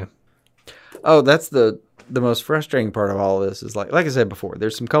sorry, man." Oh, that's the most frustrating part of all of this is like I said before,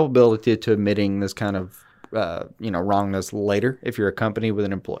 there's some culpability to admitting this kind of wrongness later if you're a company with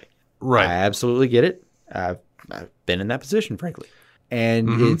an employee. Right. I absolutely get it. I've been in that position, frankly, and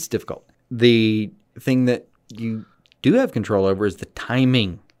it's difficult. The thing that you do have control over is the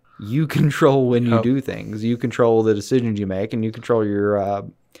timing. You control when you do things. You control the decisions you make, and you control your,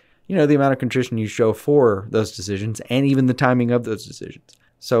 the amount of contrition you show for those decisions, and even the timing of those decisions.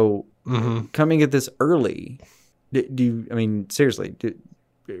 So, coming at this early, seriously,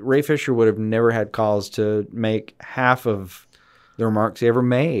 Ray Fisher would have never had cause to make half of the remarks he ever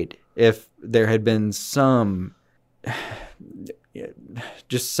made if there had been some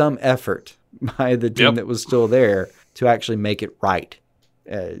effort by the team that was still there to actually make it right.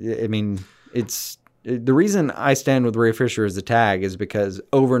 It's the reason I stand with Ray Fisher as the tag is because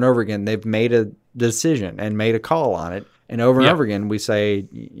over and over again they've made a decision and made a call on it, and over and over again we say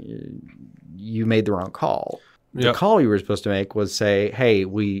you made the wrong call. The call you were supposed to make was say, hey,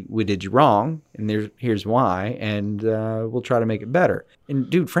 we did you wrong, and here's why, and we'll try to make it better. And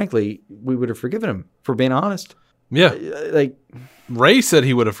dude, frankly, we would have forgiven him for being honest. Yeah, like Ray said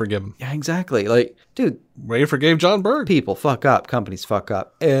he would have forgiven. Yeah, exactly. Like, dude, Ray forgave John Berg. People fuck up. Companies fuck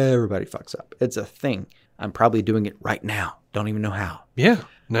up. Everybody fucks up. It's a thing. I'm probably doing it right now. Don't even know how. Yeah.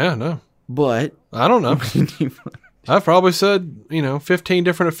 No. But I don't know. I've probably said 15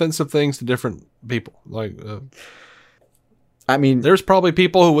 different offensive things to different people. Like, there's probably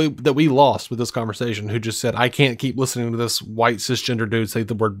people that we lost with this conversation who just said, I can't keep listening to this white cisgender dude say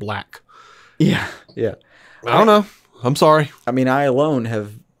the word black. Yeah. I don't know. I'm sorry. I alone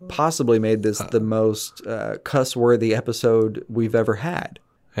have possibly made this the most cuss-worthy episode we've ever had.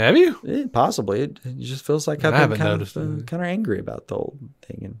 Have you? Possibly. It just feels like I've been kind of angry about the whole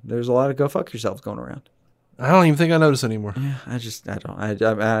thing. And there's a lot of go fuck yourself going around. I don't even think I notice anymore. Yeah, I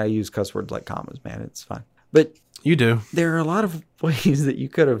don't. I use cuss words like commas, man. It's fine. But you do. There are a lot of ways that you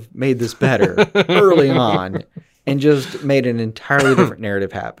could have made this better early on and just made an entirely different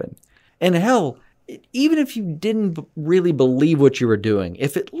narrative happen. And hell, even if you didn't really believe what you were doing,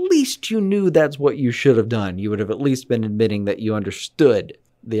 if at least you knew that's what you should have done, you would have at least been admitting that you understood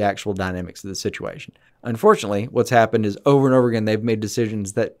the actual dynamics of the situation. Unfortunately, what's happened is over and over again, they've made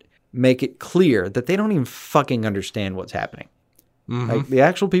decisions that make it clear that they don't even fucking understand what's happening. Like, the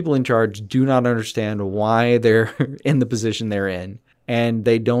actual people in charge do not understand why they're in the position they're in, and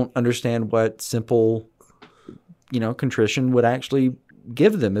they don't understand what simple, contrition would actually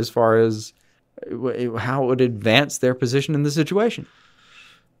give them as far as how it would advance their position in the situation.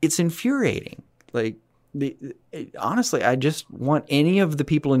 It's infuriating. Like, honestly, I just want any of the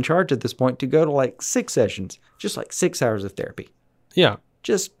people in charge at this point to go to like 6 sessions, just like 6 hours of therapy. Yeah.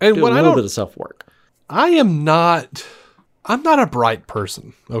 Just and do a little bit of self-work. I'm not a bright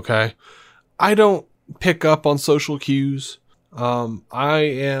person, okay? I don't pick up on social cues. I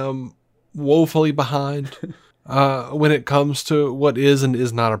am woefully behind when it comes to what is and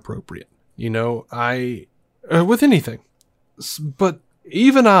is not appropriate. You know, with anything. But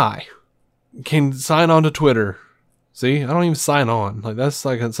even I can sign on to Twitter. See, I don't even sign on. Like, that's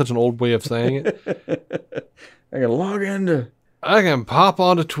like such an old way of saying it. I gotta log into. I can pop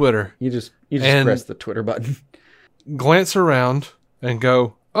onto Twitter. You just press the Twitter button. Glance around and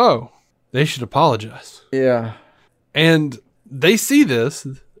go, oh, they should apologize. Yeah. And they see this.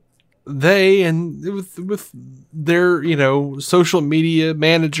 They and with their, you know, social media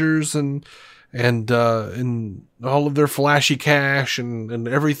managers and all of their flashy cash and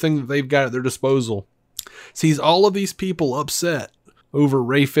everything that they've got at their disposal, sees all of these people upset over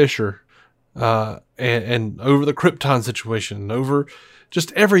Ray Fisher, and over the Krypton situation, over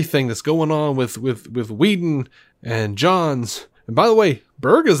just everything that's going on with Whedon and Johns. And by the way,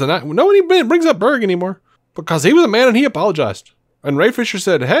 Berg is nobody brings up Berg anymore because he was a man and he apologized. And Ray Fisher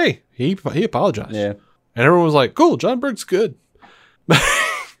said, hey, he apologized. Yeah. And everyone was like, cool, John Berg's good.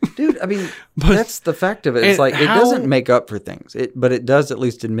 Dude, I mean, that's the fact of it. It's like, it doesn't make up for things, but it does at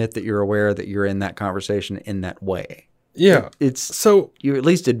least admit that you're aware that you're in that conversation in that way. Yeah. It's so you at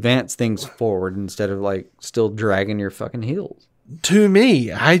least advance things forward instead of like still dragging your fucking heels. To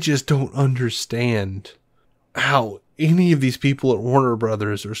me, I just don't understand how any of these people at Warner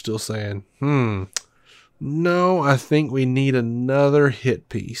Brothers are still saying, no, I think we need another hit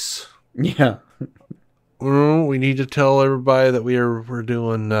piece. Yeah. We need to tell everybody that we're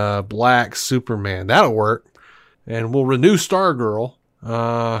doing Black Superman. That'll work. And we'll renew Stargirl,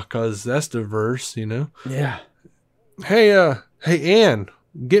 because that's diverse, you know? Yeah. Hey, Ann,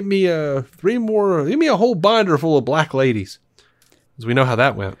 give me a whole binder full of black ladies. Because we know how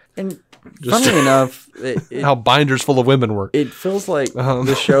that went. And funnily enough, how binders full of women work. It feels like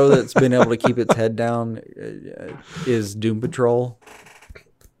the show that's been able to keep its head down is Doom Patrol,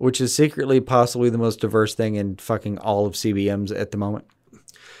 which is secretly possibly the most diverse thing in fucking all of CBMs at the moment.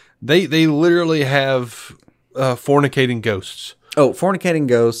 They literally have fornicating ghosts. Oh, fornicating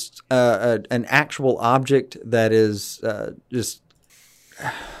ghosts, an actual object that is just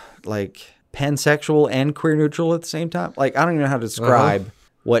like pansexual and queer neutral at the same time. Like, I don't even know how to describe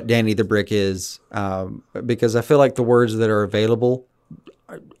what Danny the Brick is, because I feel like the words that are available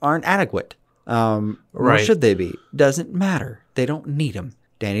aren't adequate. Nor should they be. Doesn't matter. They don't need them.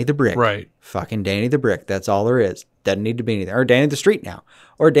 Danny the Brick. Right. Fucking Danny the Brick. That's all there is. Doesn't need to be anything. Or Danny the Street now.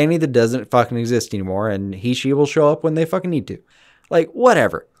 Or Danny that doesn't fucking exist anymore, and she will show up when they fucking need to. Like,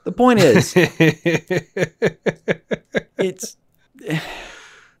 whatever. The point is, it's...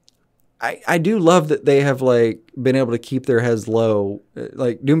 I do love that they have, like, been able to keep their heads low.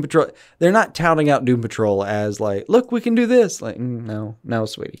 Like, Doom Patrol... They're not touting out Doom Patrol as, like, look, we can do this. Like, no,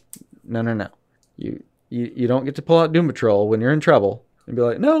 sweetie. No. You don't get to pull out Doom Patrol when you're in trouble and be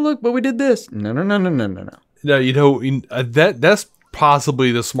like, no, look, but we did this. No. No, you know, that's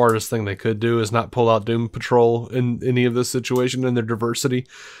possibly the smartest thing they could do is not pull out Doom Patrol in any of this situation in their diversity,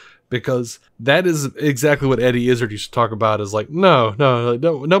 because that is exactly what Eddie Izzard used to talk about. Is like, no,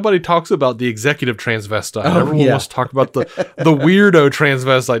 nobody talks about the executive transvestite. Everyone wants to talk about the weirdo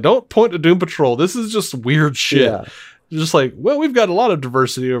transvestite. Don't point to Doom Patrol. This is just weird shit. Yeah. Just like, well, we've got a lot of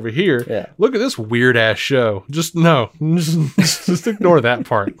diversity over here. Yeah. Look at this weird ass show. Just just ignore that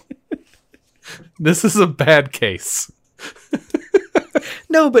part. This is a bad case.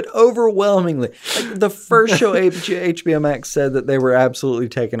 No, but overwhelmingly, like the first show HBO Max said that they were absolutely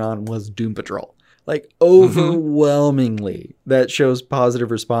taking on was Doom Patrol. Like, overwhelmingly, that show's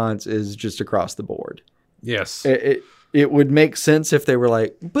positive response is just across the board. Yes. It would make sense if they were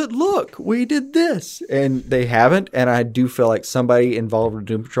like, but look, we did this. And they haven't. And I do feel like somebody involved with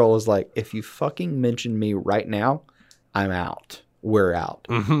Doom Patrol is like, if you fucking mention me right now, I'm out. We're out.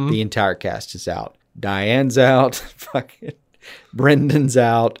 The entire cast is out. Diane's out. Fucking Brendan's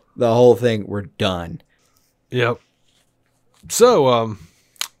out. The whole thing. We're done. Yep. So,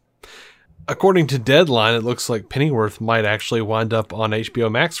 according to Deadline, it looks like Pennyworth might actually wind up on HBO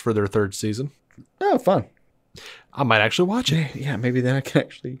Max for their 3rd season. Oh, fun. I might actually watch it. Yeah, maybe then I can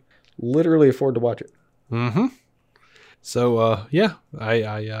actually literally afford to watch it. So, yeah,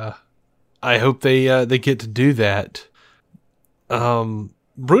 I hope they get to do that.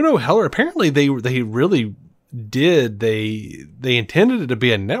 Bruno Heller, apparently they really did. They intended it to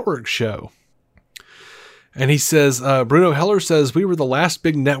be a network show. And he says, Bruno Heller says, we were the last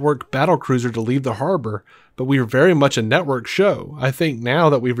big network battlecruiser to leave the harbor, but we were very much a network show. I think now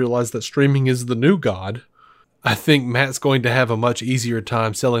that we've realized that streaming is the new god, I think Matt's going to have a much easier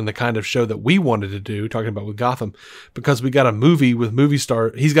time selling the kind of show that we wanted to do, talking about with Gotham, because we got a movie with movie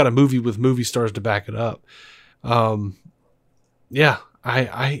star. He's got a movie with movie stars to back it up. Yeah,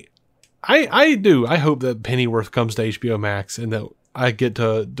 I do. I hope that Pennyworth comes to HBO Max and that I get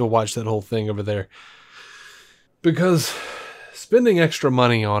to watch that whole thing over there. Because spending extra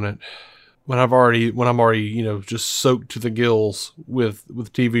money on it when I'm already, just soaked to the gills with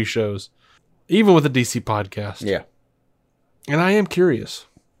TV shows, even with a DC podcast. Yeah. And I am curious.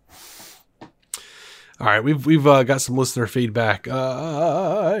 All right, we've got some listener feedback.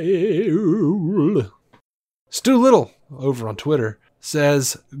 Stu Little over on Twitter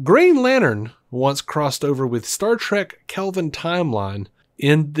says Green Lantern once crossed over with Star Trek Kelvin timeline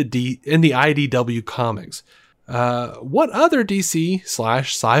in the IDW comics. What other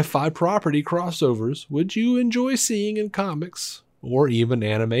DC/sci-fi property crossovers would you enjoy seeing in comics or even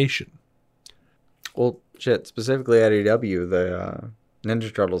animation? Well, shit, specifically IDW, the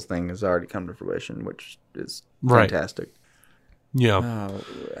Ninja Turtles thing has already come to fruition, which is fantastic. Right. Yeah.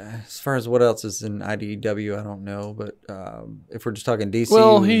 As far as what else is in IDW, I don't know, but if we're just talking DC...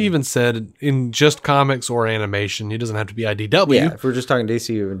 Well, he even said in just comics or animation. He doesn't have to be IDW. Yeah, if we're just talking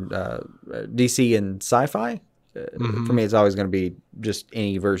DC and Sci-Fi, for me it's always going to be just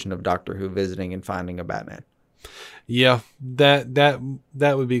any version of Doctor Who visiting and finding a Batman. Yeah,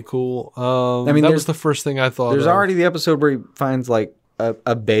 that would be cool. I mean, that was the first thing I thought. There's already the episode where he finds like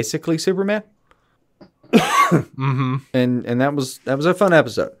a basically Superman. And that was a fun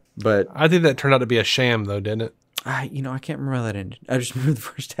episode, but I think that turned out to be a sham, though, didn't it? I can't remember how that ended. I just remember the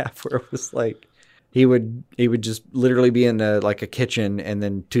first half where it was like he would just literally be in a kitchen, and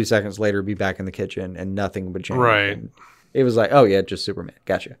then 2 seconds later be back in the kitchen, and nothing would change. Right. And it was like, oh yeah, just Superman.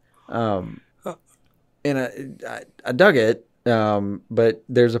 Gotcha. And I dug it, but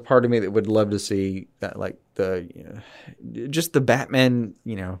there's a part of me that would love to see that, like just the Batman,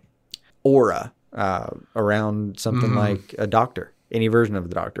 aura around something like a Doctor, any version of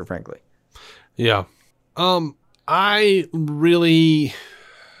the Doctor, frankly. Yeah.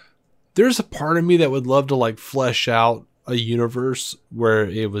 There's a part of me that would love to flesh out a universe where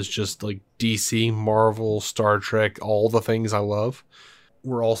it was just like DC, Marvel, Star Trek, all the things I love.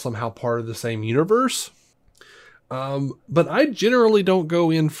 We're all somehow part of the same universe. But I generally don't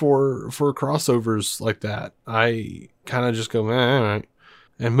go in for crossovers like that. I kind of just go, all right,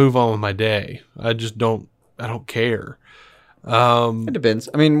 and move on with my day. I don't care. It depends.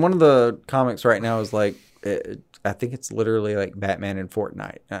 I mean, one of the comics right now is I think it's literally like Batman and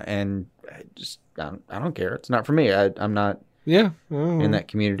Fortnite. And I don't care. It's not for me. I'm not in that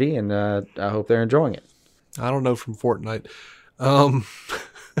community, and I hope they're enjoying it. I don't know from Fortnite.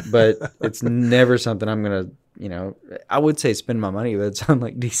 But it's never something I'm going to, I would say spend my money, but it's on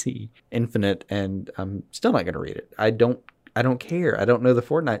like DC Infinite, and I'm still not going to read it. I don't care. I don't know the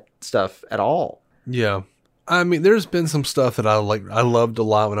Fortnite stuff at all. Yeah. I mean, there's been some stuff that I loved a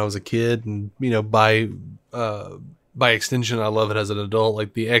lot when I was a kid, and, by extension, I love it as an adult,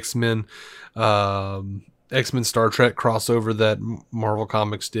 like the X-Men Star Trek crossover that Marvel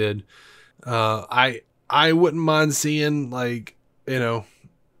Comics did. I wouldn't mind seeing I kind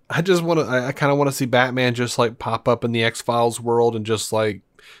of want to see Batman just pop up in the X-Files world and just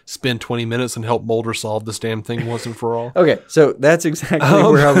spend 20 minutes and help Mulder solve this damn thing once and for all. Okay, so that's exactly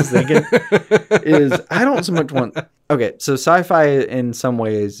where I was thinking. I don't so much want... Okay, so sci-fi in some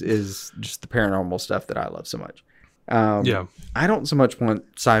ways is just the paranormal stuff that I love so much. Yeah. I don't so much want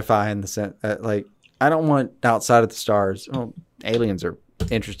sci-fi in the sense that, I don't want Outside of the Stars. Well, aliens are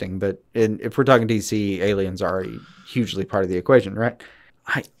interesting, but if we're talking DC, aliens are already hugely part of the equation, right?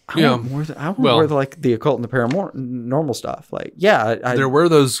 I want more the occult and the paranormal stuff. There were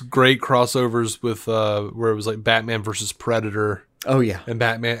those great crossovers with where it was like Batman versus Predator. Oh yeah, and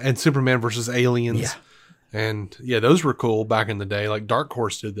Batman and Superman versus aliens. Yeah, and those were cool back in the day. Like Dark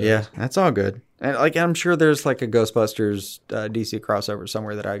Horse did those. Yeah, that's all good. And I'm sure there's a Ghostbusters DC crossover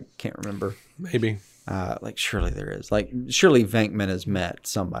somewhere that I can't remember. Maybe. Surely there is. Surely Venkman has met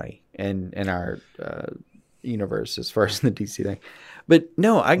somebody in our universe as far as the DC thing. But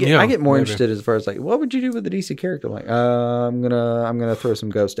no, I get more interested as far as what would you do with the DC character? I'm gonna throw some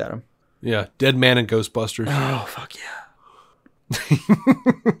ghost at him. Yeah, Dead Man and Ghostbusters. Oh fuck yeah!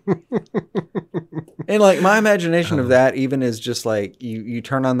 And my imagination of that even is just you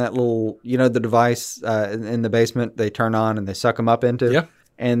turn on that little the device in the basement they turn on and they suck them up into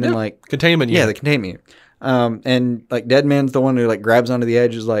and then containment the containment and Dead Man's the one who grabs onto the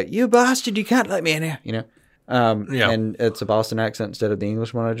edge is you bastard, you can't let me in here, And it's a Boston accent instead of the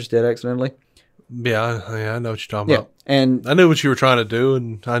English one I just did accidentally. Yeah, I know what you're talking about. And I knew what you were trying to do,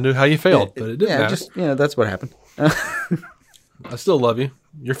 and I knew how you failed, but it didn't matter. Just, that's what happened. I still love you.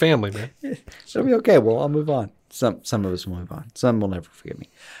 You're family, man. It'll be okay. Well, I'll move on. Some of us will move on. Some will never forgive me.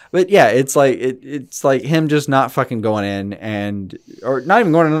 But yeah, it's like it's like him just not fucking going in or not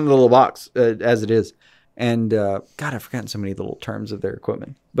even going in the little box as it is. And God, I've forgotten so many little terms of their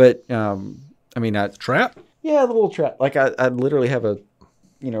equipment. But Trap? Yeah, the little trap. Like I literally have a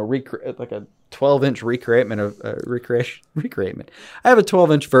like a 12-inch recreation. I have a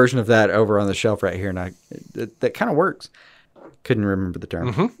 12-inch version of that over on the shelf right here, and that kind of works. Couldn't remember the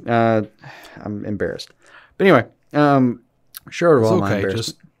term. Mm-hmm. I'm embarrassed. But anyway, short of all my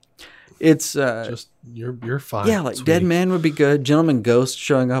embarrassment. It's you're fine. Yeah, like sweetie. Dead Man would be good. Gentleman Ghost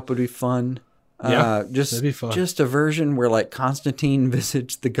showing up would be fun. That'd be fun. Just a version where like Constantine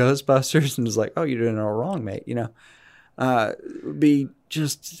visits the Ghostbusters and is like, "Oh, you're doing it all wrong, mate." Would be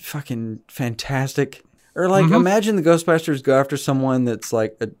just fucking fantastic. Or like, imagine the Ghostbusters go after someone that's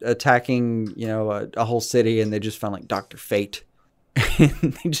like attacking, a whole city, and they just found like Dr. Fate,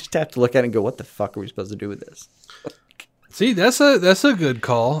 and they just have to look at it and go, "What the fuck are we supposed to do with this?" See, that's a good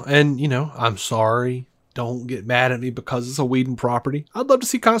call, and I'm sorry. Don't get mad at me because it's a Whedon property. I'd love to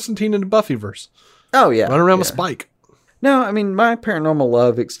see Constantine in the Buffyverse. Oh yeah, run around with Spike. No, I mean, my paranormal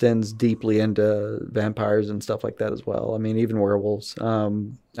love extends deeply into vampires and stuff like that as well. I mean, even werewolves.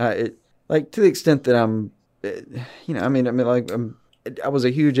 Like to the extent that I was a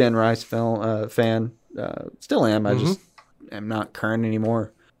huge Anne Rice fan. Still am. I just am not current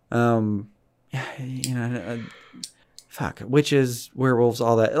anymore. Witches, werewolves,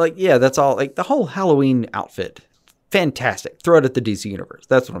 all that. Like, yeah, that's all. Like the whole Halloween outfit, fantastic. Throw it at the DC universe.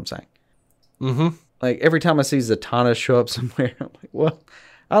 That's what I'm saying. Mm-hmm. Like every time I see Zatanna show up somewhere, I'm like, well,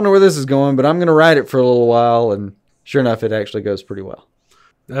 I don't know where this is going, but I'm going to ride it for a little while. And sure enough, it actually goes pretty well.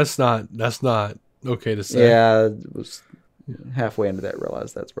 That's not okay to say. Yeah, it was halfway into that,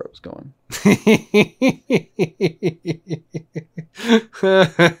 realized that's where I was going.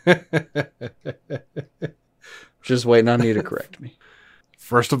 Just waiting on you to correct me.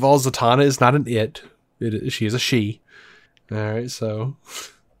 First of all, Zatanna is not an it. She is a she. All right, so...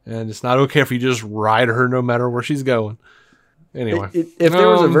 And it's not okay if you just ride her no matter where she's going. Anyway. If there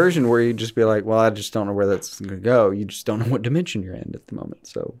was a version where you'd just be like, well, I just don't know where that's going to go. You just don't know what dimension you're in at the moment.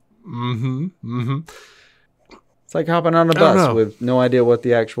 So. It's like hopping on a bus with no idea what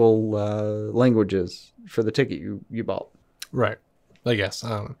the actual language is for the ticket you bought. Right. I guess. I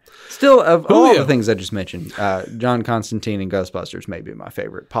don't know. Still, of all the things I just mentioned, John Constantine and Ghostbusters may be my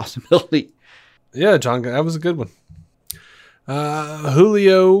favorite possibility. Yeah, John, that was a good one.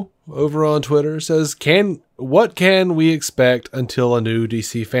 Julio over on Twitter says, what can we expect until a new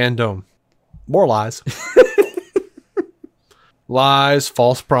DC Fandome? More lies. Lies,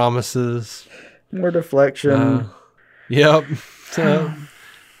 false promises. More deflection. Yep.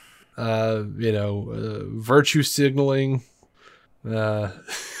 Virtue signaling.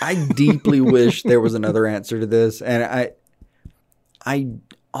 I deeply wish there was another answer to this. And I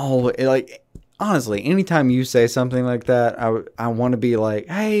always, like, honestly, anytime you say something like that, I want to be like,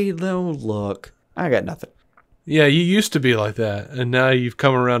 hey, no, look, I got nothing. Yeah, you used to be like that, and now you've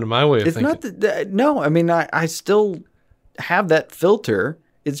come around to my way of thinking. It's not no, I mean, I still have that filter.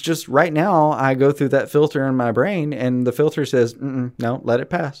 It's just right now I go through that filter in my brain, and the filter says, no, let it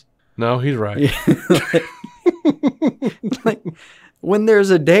pass. No, he's right. Yeah. Like, when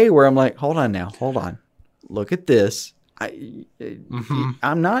there's a day where I'm like, hold on, look at this.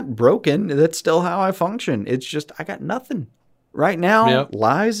 I'm not broken. That's still how I function. It's just I got nothing right now. Yep.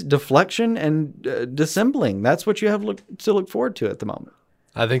 Lies, deflection, and dissembling. That's what you have to look forward to at the moment.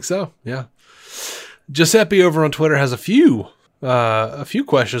 I think so. Yeah. Giuseppe over on Twitter has a few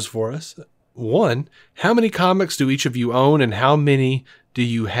questions for us. One, how many comics do each of you own, and how many do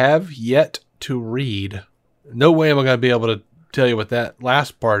you have yet to read? No way am I going to be able to tell you what that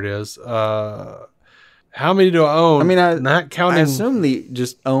last part is. How many do I own? I mean, not counting. I assume the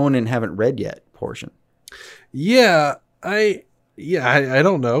just own and haven't read yet portion. Yeah, I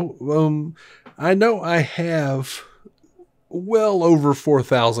don't know. I know I have well over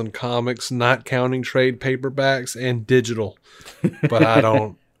 4,000 comics, not counting trade paperbacks and digital. But I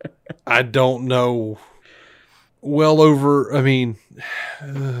don't know. Well over. I mean,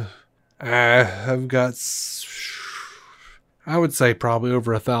 I've got. I would say probably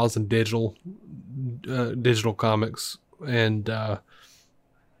over 1,000 digital comics, and I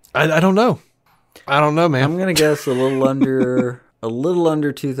don't know. I don't know, man. I'm gonna guess a little under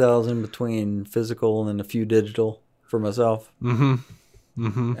 2,000 between physical and a few digital for myself.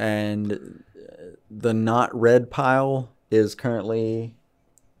 And the not read pile is currently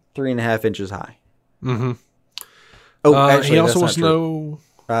 3.5 inches high. Mm-hmm. Oh, actually, he also that's wants to not know.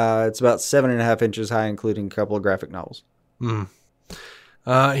 true. It's about 7.5 inches high, including a couple of graphic novels.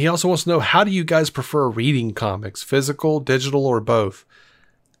 He also wants to know, how do you guys prefer reading comics? Physical, digital, or both?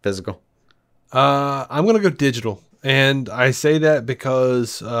 Physical. I'm going to go digital. And I say that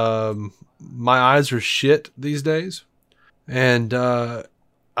because my eyes are shit these days. And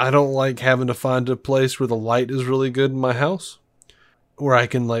I don't like having to find a place where the light is really good in my house, where I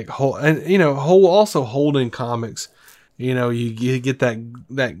can like hold, and also holding comics. You get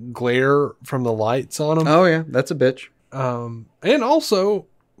that glare from the lights on them. Oh yeah, that's a bitch. And also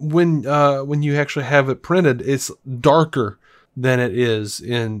when you actually have it printed, it's darker than it is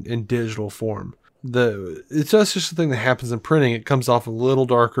in digital form. It's just a thing that happens in printing. It comes off a little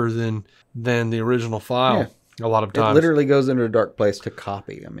darker than the original file. A lot of times it literally goes into a dark place to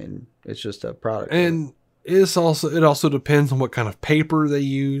copy. I mean, it's just a product. And it also depends on what kind of paper they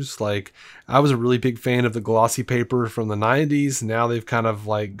use. Like, I was a really big fan of the glossy paper from the 90s. Now they've kind of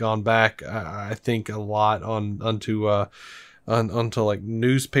like gone back, I think, a lot onto like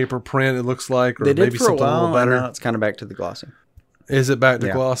newspaper print, it looks like, or they did maybe for something a while, little better. And now it's kind of back to the glossy. Is it back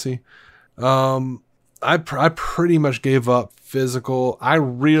to glossy? I pretty much gave up physical. I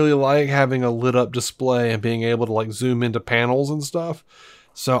really like having a lit up display and being able to like zoom into panels and stuff.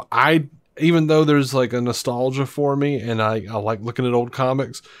 So even though there's like a nostalgia for me and I like looking at old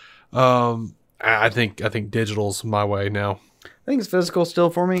comics, I think digital's my way now. I think it's physical still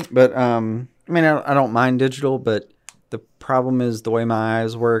for me, but I mean, I don't mind digital, but the problem is the way my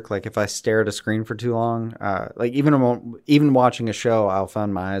eyes work. Like if I stare at a screen for too long, like even watching a show, I'll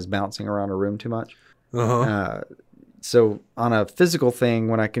find my eyes bouncing around a room too much. So on a physical thing,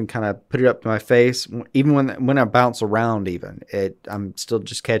 when I can kind of put it up to my face, even when I bounce around, I'm still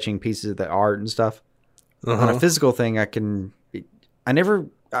just catching pieces of the art and stuff. On a physical thing, it's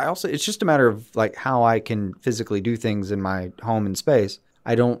just a matter of like how I can physically do things in my home and space.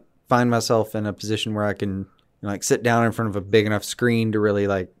 I don't find myself in a position where I can like sit down in front of a big enough screen to really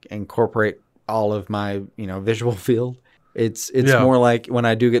like incorporate all of my, visual field. It's more like when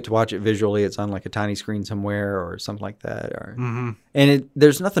I do get to watch it visually, it's on like a tiny screen somewhere or something like that. And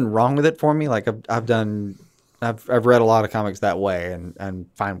there's nothing wrong with it for me. Like I've read a lot of comics that way and I'm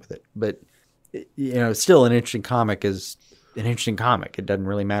fine with it. But still an interesting comic is an interesting comic. It doesn't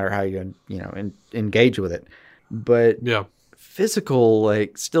really matter how you engage with it. But physical,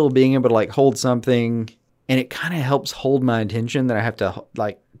 like still being able to like hold something, and it kind of helps hold my attention, that I have to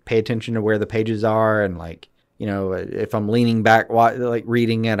like pay attention to where the pages are, and like, if I'm leaning back, like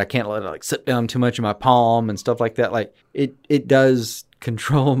reading it, I can't let it like sit down too much in my palm and stuff like that. Like it does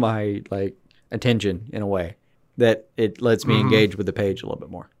control my like attention in a way that it lets me engage with the page a little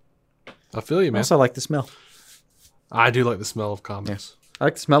bit more. I feel you, man. Also, I like the smell. I do like the smell of comics. I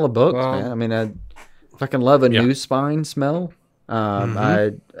like the smell of books, man. I mean, I fucking love a new spine smell.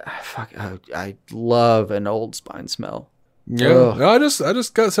 I love an old spine smell. Yeah, I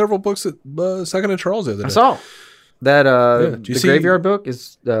just got several books at Second and Charles the other day. I saw that. The Graveyard book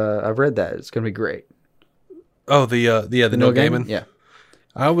is. I've read that. It's gonna be great. Oh, the Neil Gaiman. Yeah,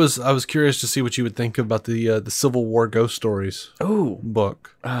 I was curious to see what you would think about the Civil War Ghost Stories.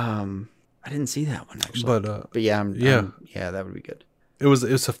 Book. I didn't see that one actually. But yeah, that would be good. It was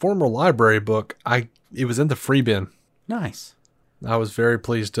a former library book. It was in the free bin. Nice. I was very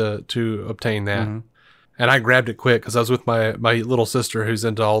pleased to obtain that. And I grabbed it quick because I was with my little sister who's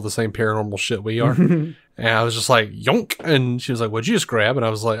into all the same paranormal shit we are. And I was just like, yonk. And she was like, what'd you just grab? And I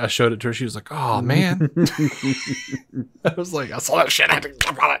was like, I showed it to her. She was like, oh, man. I was like, I saw that shit. I had to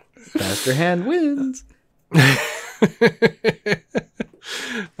jump on it. Faster hand wins.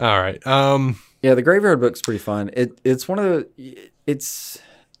 All right. Yeah, the Graveyard book's pretty fun. It's one of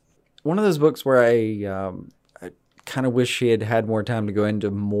those books where I kind of wish she had more time to go into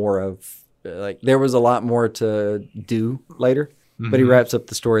more of. Like there was a lot more to do later, but he wraps up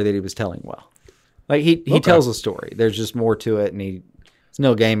the story that he was telling well. Like he tells a story. There's just more to it, and it's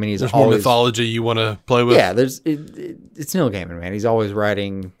Neil Gaiman. There's more mythology you want to play with. Yeah, it's Neil Gaiman, man. He's always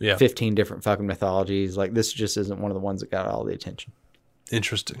writing 15 different fucking mythologies. Like this just isn't one of the ones that got all the attention.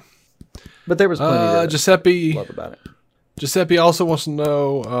 Interesting. But there was plenty Giuseppe love about it. Giuseppe also wants to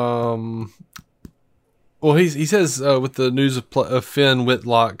know. Well, he says with the news of Finn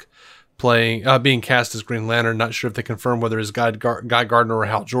Wittrock being cast as Green Lantern, not sure if they confirmed whether it's Guy Gardner or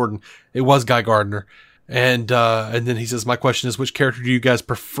Hal Jordan. It was Guy Gardner, and then he says, "My question is, which character do you guys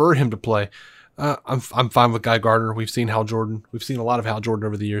prefer him to play?" I'm fine with Guy Gardner. We've seen Hal Jordan. We've seen a lot of Hal Jordan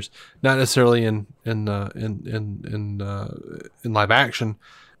over the years, not necessarily in live action,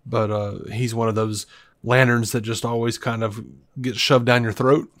 but he's one of those lanterns that just always kind of gets shoved down your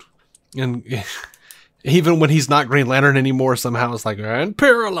throat. And even when he's not Green Lantern anymore, somehow it's like, and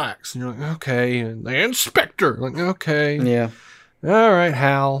Parallax. And you're like, okay. And Spectre. Like, okay. Yeah. All right,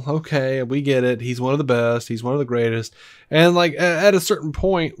 Hal. Okay, we get it. He's one of the best. He's one of the greatest. And like at a certain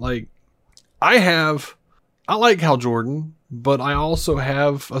point, like I like Hal Jordan, but I also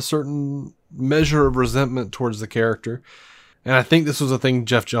have a certain measure of resentment towards the character. And I think this was a thing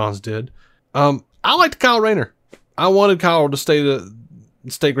Jeff Johns did. I liked Kyle Rayner. I wanted Kyle to stay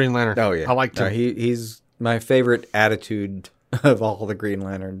Green Lantern. Oh yeah, I liked him. He's my favorite attitude of all the Green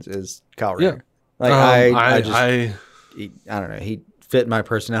Lanterns is Kyle Rayner. Yeah. Like I don't know. He fit my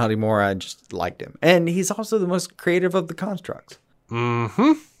personality more. I just liked him, and he's also the most creative of the constructs.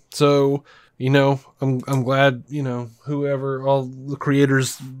 Mm-hmm. So I'm glad whoever all the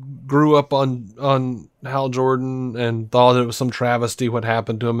creators grew up on Hal Jordan and thought it was some travesty what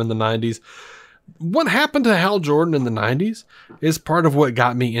happened to him in the 90s. What happened to Hal Jordan in the 90s is part of what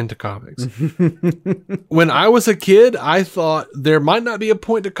got me into comics. When I was a kid, I thought there might not be a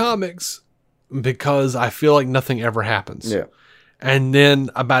point to comics because I feel like nothing ever happens. Yeah. And then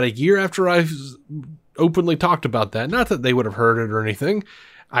about a year after I openly talked about that, not that they would have heard it or anything,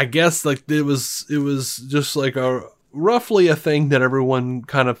 I guess like it was just like roughly a thing that everyone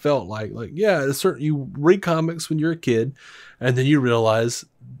kind of felt like yeah, you read comics when you're a kid and then you realize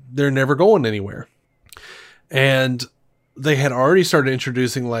they're never going anywhere. And they had already started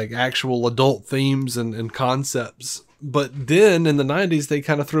introducing like actual adult themes and concepts. But then in the 90s, they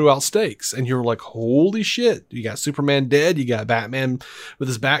kind of threw out stakes and you're like, holy shit. You got Superman dead. You got Batman with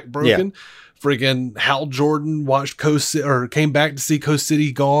his back broken. Yeah. Friggin' Hal Jordan came back to see Coast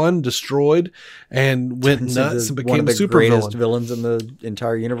City gone, destroyed, and went nuts and became one of the super greatest villains in the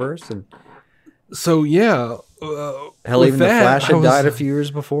entire universe. And so, yeah. Hell, even the Flash had died a few years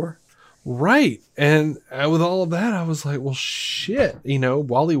before. Right. And with all of that, I was like, well, shit.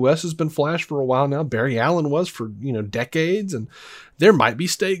 Wally West has been Flash for a while now. Barry Allen was for, decades. And there might be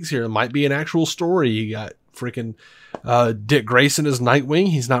stakes here. There might be an actual story. You got freaking Dick Grayson is Nightwing.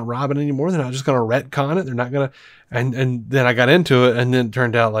 He's not Robin anymore. They're not just going to retcon it. They're not going to. And then I got into it, and then it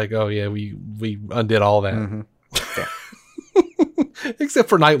turned out like, oh, yeah, we undid all that. Mm-hmm. Yeah. Except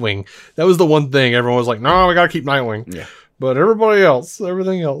for Nightwing. That was the one thing everyone was like, no, we got to keep Nightwing. Yeah. But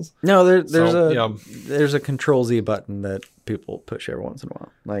everything else. No, there's a Control Z button that people push every once in a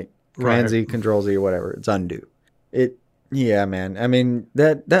while. Like Command Z, Control Z, or whatever. It's undo. Yeah, man. I mean,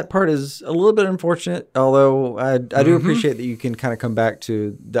 that part is a little bit unfortunate, although I do appreciate that you can kind of come back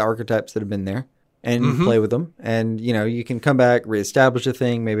to the archetypes that have been there and play with them. And, you can come back, reestablish a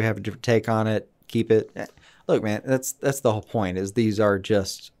thing, maybe have a different take on it, keep it. Look, man, that's the whole point is these are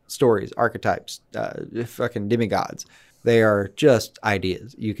just stories, archetypes, fucking demigods. They are just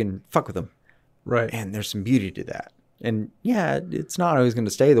ideas. You can fuck with them. Right. And there's some beauty to that. And yeah, it's not always going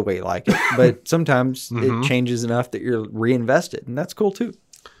to stay the way you like it, but sometimes it changes enough that you're reinvested, and that's cool too.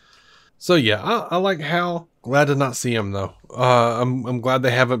 So yeah, I like Hal. Glad to not see him though. I'm glad they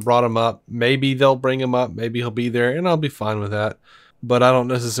haven't brought him up. Maybe they'll bring him up. Maybe he'll be there, and I'll be fine with that. But I don't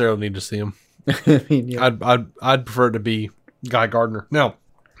necessarily need to see him. I mean, yeah. I'd prefer it to be Guy Gardner. Now,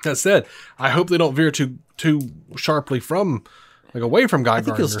 that said, I hope they don't veer too sharply from away from Guy Gardner. I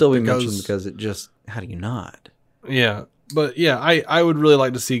think he'll still be mentioned because it just how do you not? Yeah, but yeah, I would really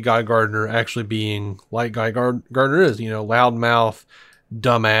like to see Guy Gardner actually being like Guy Gardner is, loudmouth,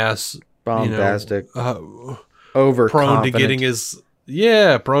 dumbass, bombastic, overconfident, prone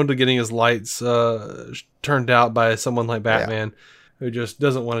to getting his lights turned out by someone like Batman, who just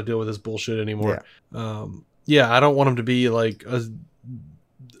doesn't want to deal with this bullshit anymore. Yeah, I don't want him to be like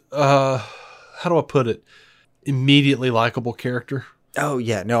how do I put it? Immediately likable character. Oh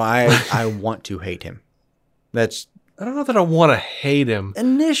yeah, no, I want to hate him. I don't know that I want to hate him.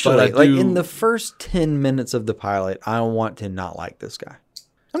 Initially, like in the first 10 minutes of the pilot, I want to not like this guy.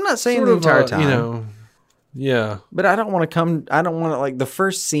 I'm not saying the entire time. Yeah. But I don't want to like the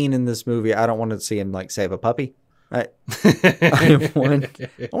first scene in this movie, I don't want to see him like save a puppy. I want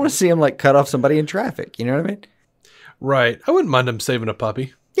to see him like cut off somebody in traffic. You know what I mean? Right. I wouldn't mind him saving a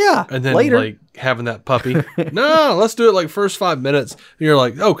puppy. Yeah. And then later. like having that puppy. No, let's do it like first 5 minutes. And you're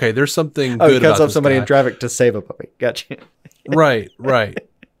like, okay, there's something good he cuts about off somebody guy. in traffic to save a puppy. Gotcha. Right.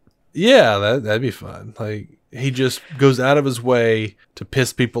 Yeah, that'd be fun. Like he just goes out of his way to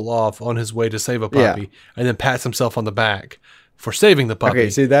piss people off on his way to save a puppy, and then pats himself on the back for saving the puppy. Okay,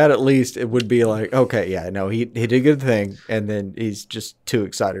 see that at least it would be like, okay, yeah, no, he did a good thing, and then he's just too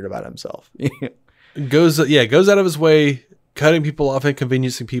excited about himself. Goes out of his way cutting people off,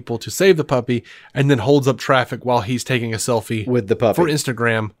 inconveniencing people to save the puppy, and then holds up traffic while he's taking a selfie with the puppy for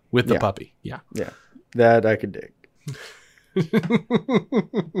Instagram with the puppy. Yeah. That I could dig.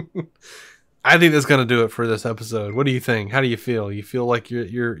 I think that's going to do it for this episode. What do you think? How do you feel? You feel like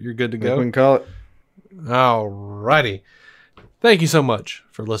you're good to go? We can call it. All righty. Thank you so much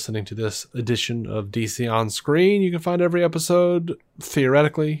for listening to this edition of DC On Screen. You can find every episode,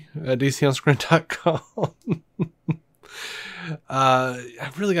 theoretically, at DCOnScreen.com.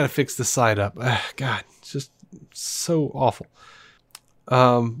 I've really got to fix this site up. God, it's just so awful.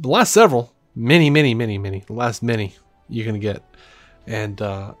 The last several, many, the last many you can get. And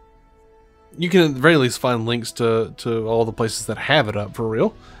you can at the very least find links to all the places that have it up for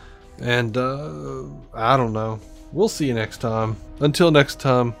real. And I don't know. We'll see you next time. Until next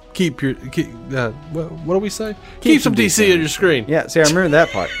time, what do we say? Keep some DC on your screen. Yeah, see, I remember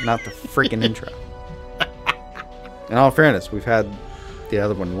that part, not the freaking intro. In all fairness, we've had the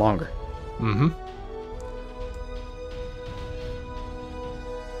other one longer. Mm-hmm.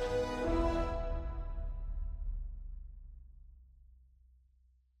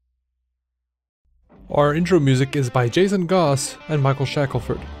 Our intro music is by Jason Goss and Michael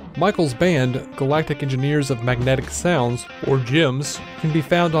Shackelford. Michael's band, Galactic Engineers of Magnetic Sounds, or GEMS, can be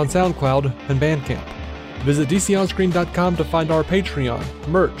found on SoundCloud and Bandcamp. Visit DCOnScreen.com to find our Patreon,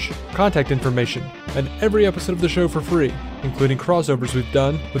 merch, contact information, and every episode of the show for free, including crossovers we've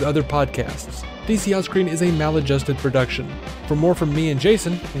done with other podcasts. DC On Screen is a maladjusted production. For more from me and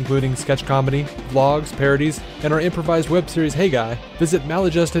Jason, including sketch comedy, vlogs, parodies, and our improvised web series Hey Guy, visit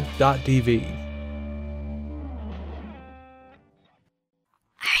maladjusted.tv.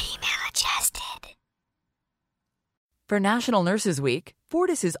 For National Nurses Week,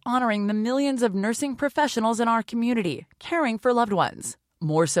 Fortis is honoring the millions of nursing professionals in our community, caring for loved ones.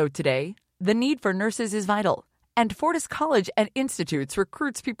 More so today, the need for nurses is vital, and Fortis College and Institutes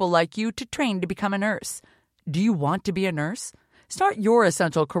recruits people like you to train to become a nurse. Do you want to be a nurse? Start your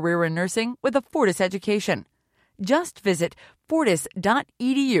essential career in nursing with a Fortis education. Just visit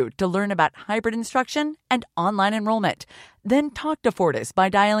fortis.edu to learn about hybrid instruction and online enrollment. Then talk to Fortis by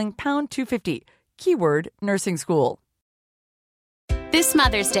dialing pound 250, keyword nursing school. This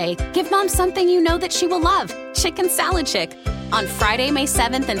Mother's Day, give Mom something you know that she will love. Chicken Salad Chick. On Friday, May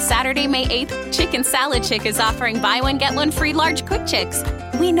 7th and Saturday, May 8th, Chicken Salad Chick is offering buy one, get one free large Quick Chicks.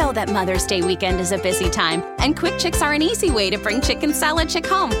 We know that Mother's Day weekend is a busy time, and Quick Chicks are an easy way to bring Chicken Salad Chick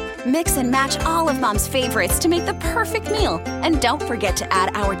home. Mix and match all of Mom's favorites to make the perfect meal. And don't forget to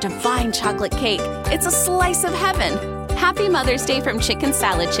add our divine chocolate cake. It's a slice of heaven. Happy Mother's Day from Chicken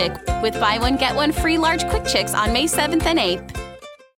Salad Chick with buy one, get one free large Quick Chicks on May 7th and 8th.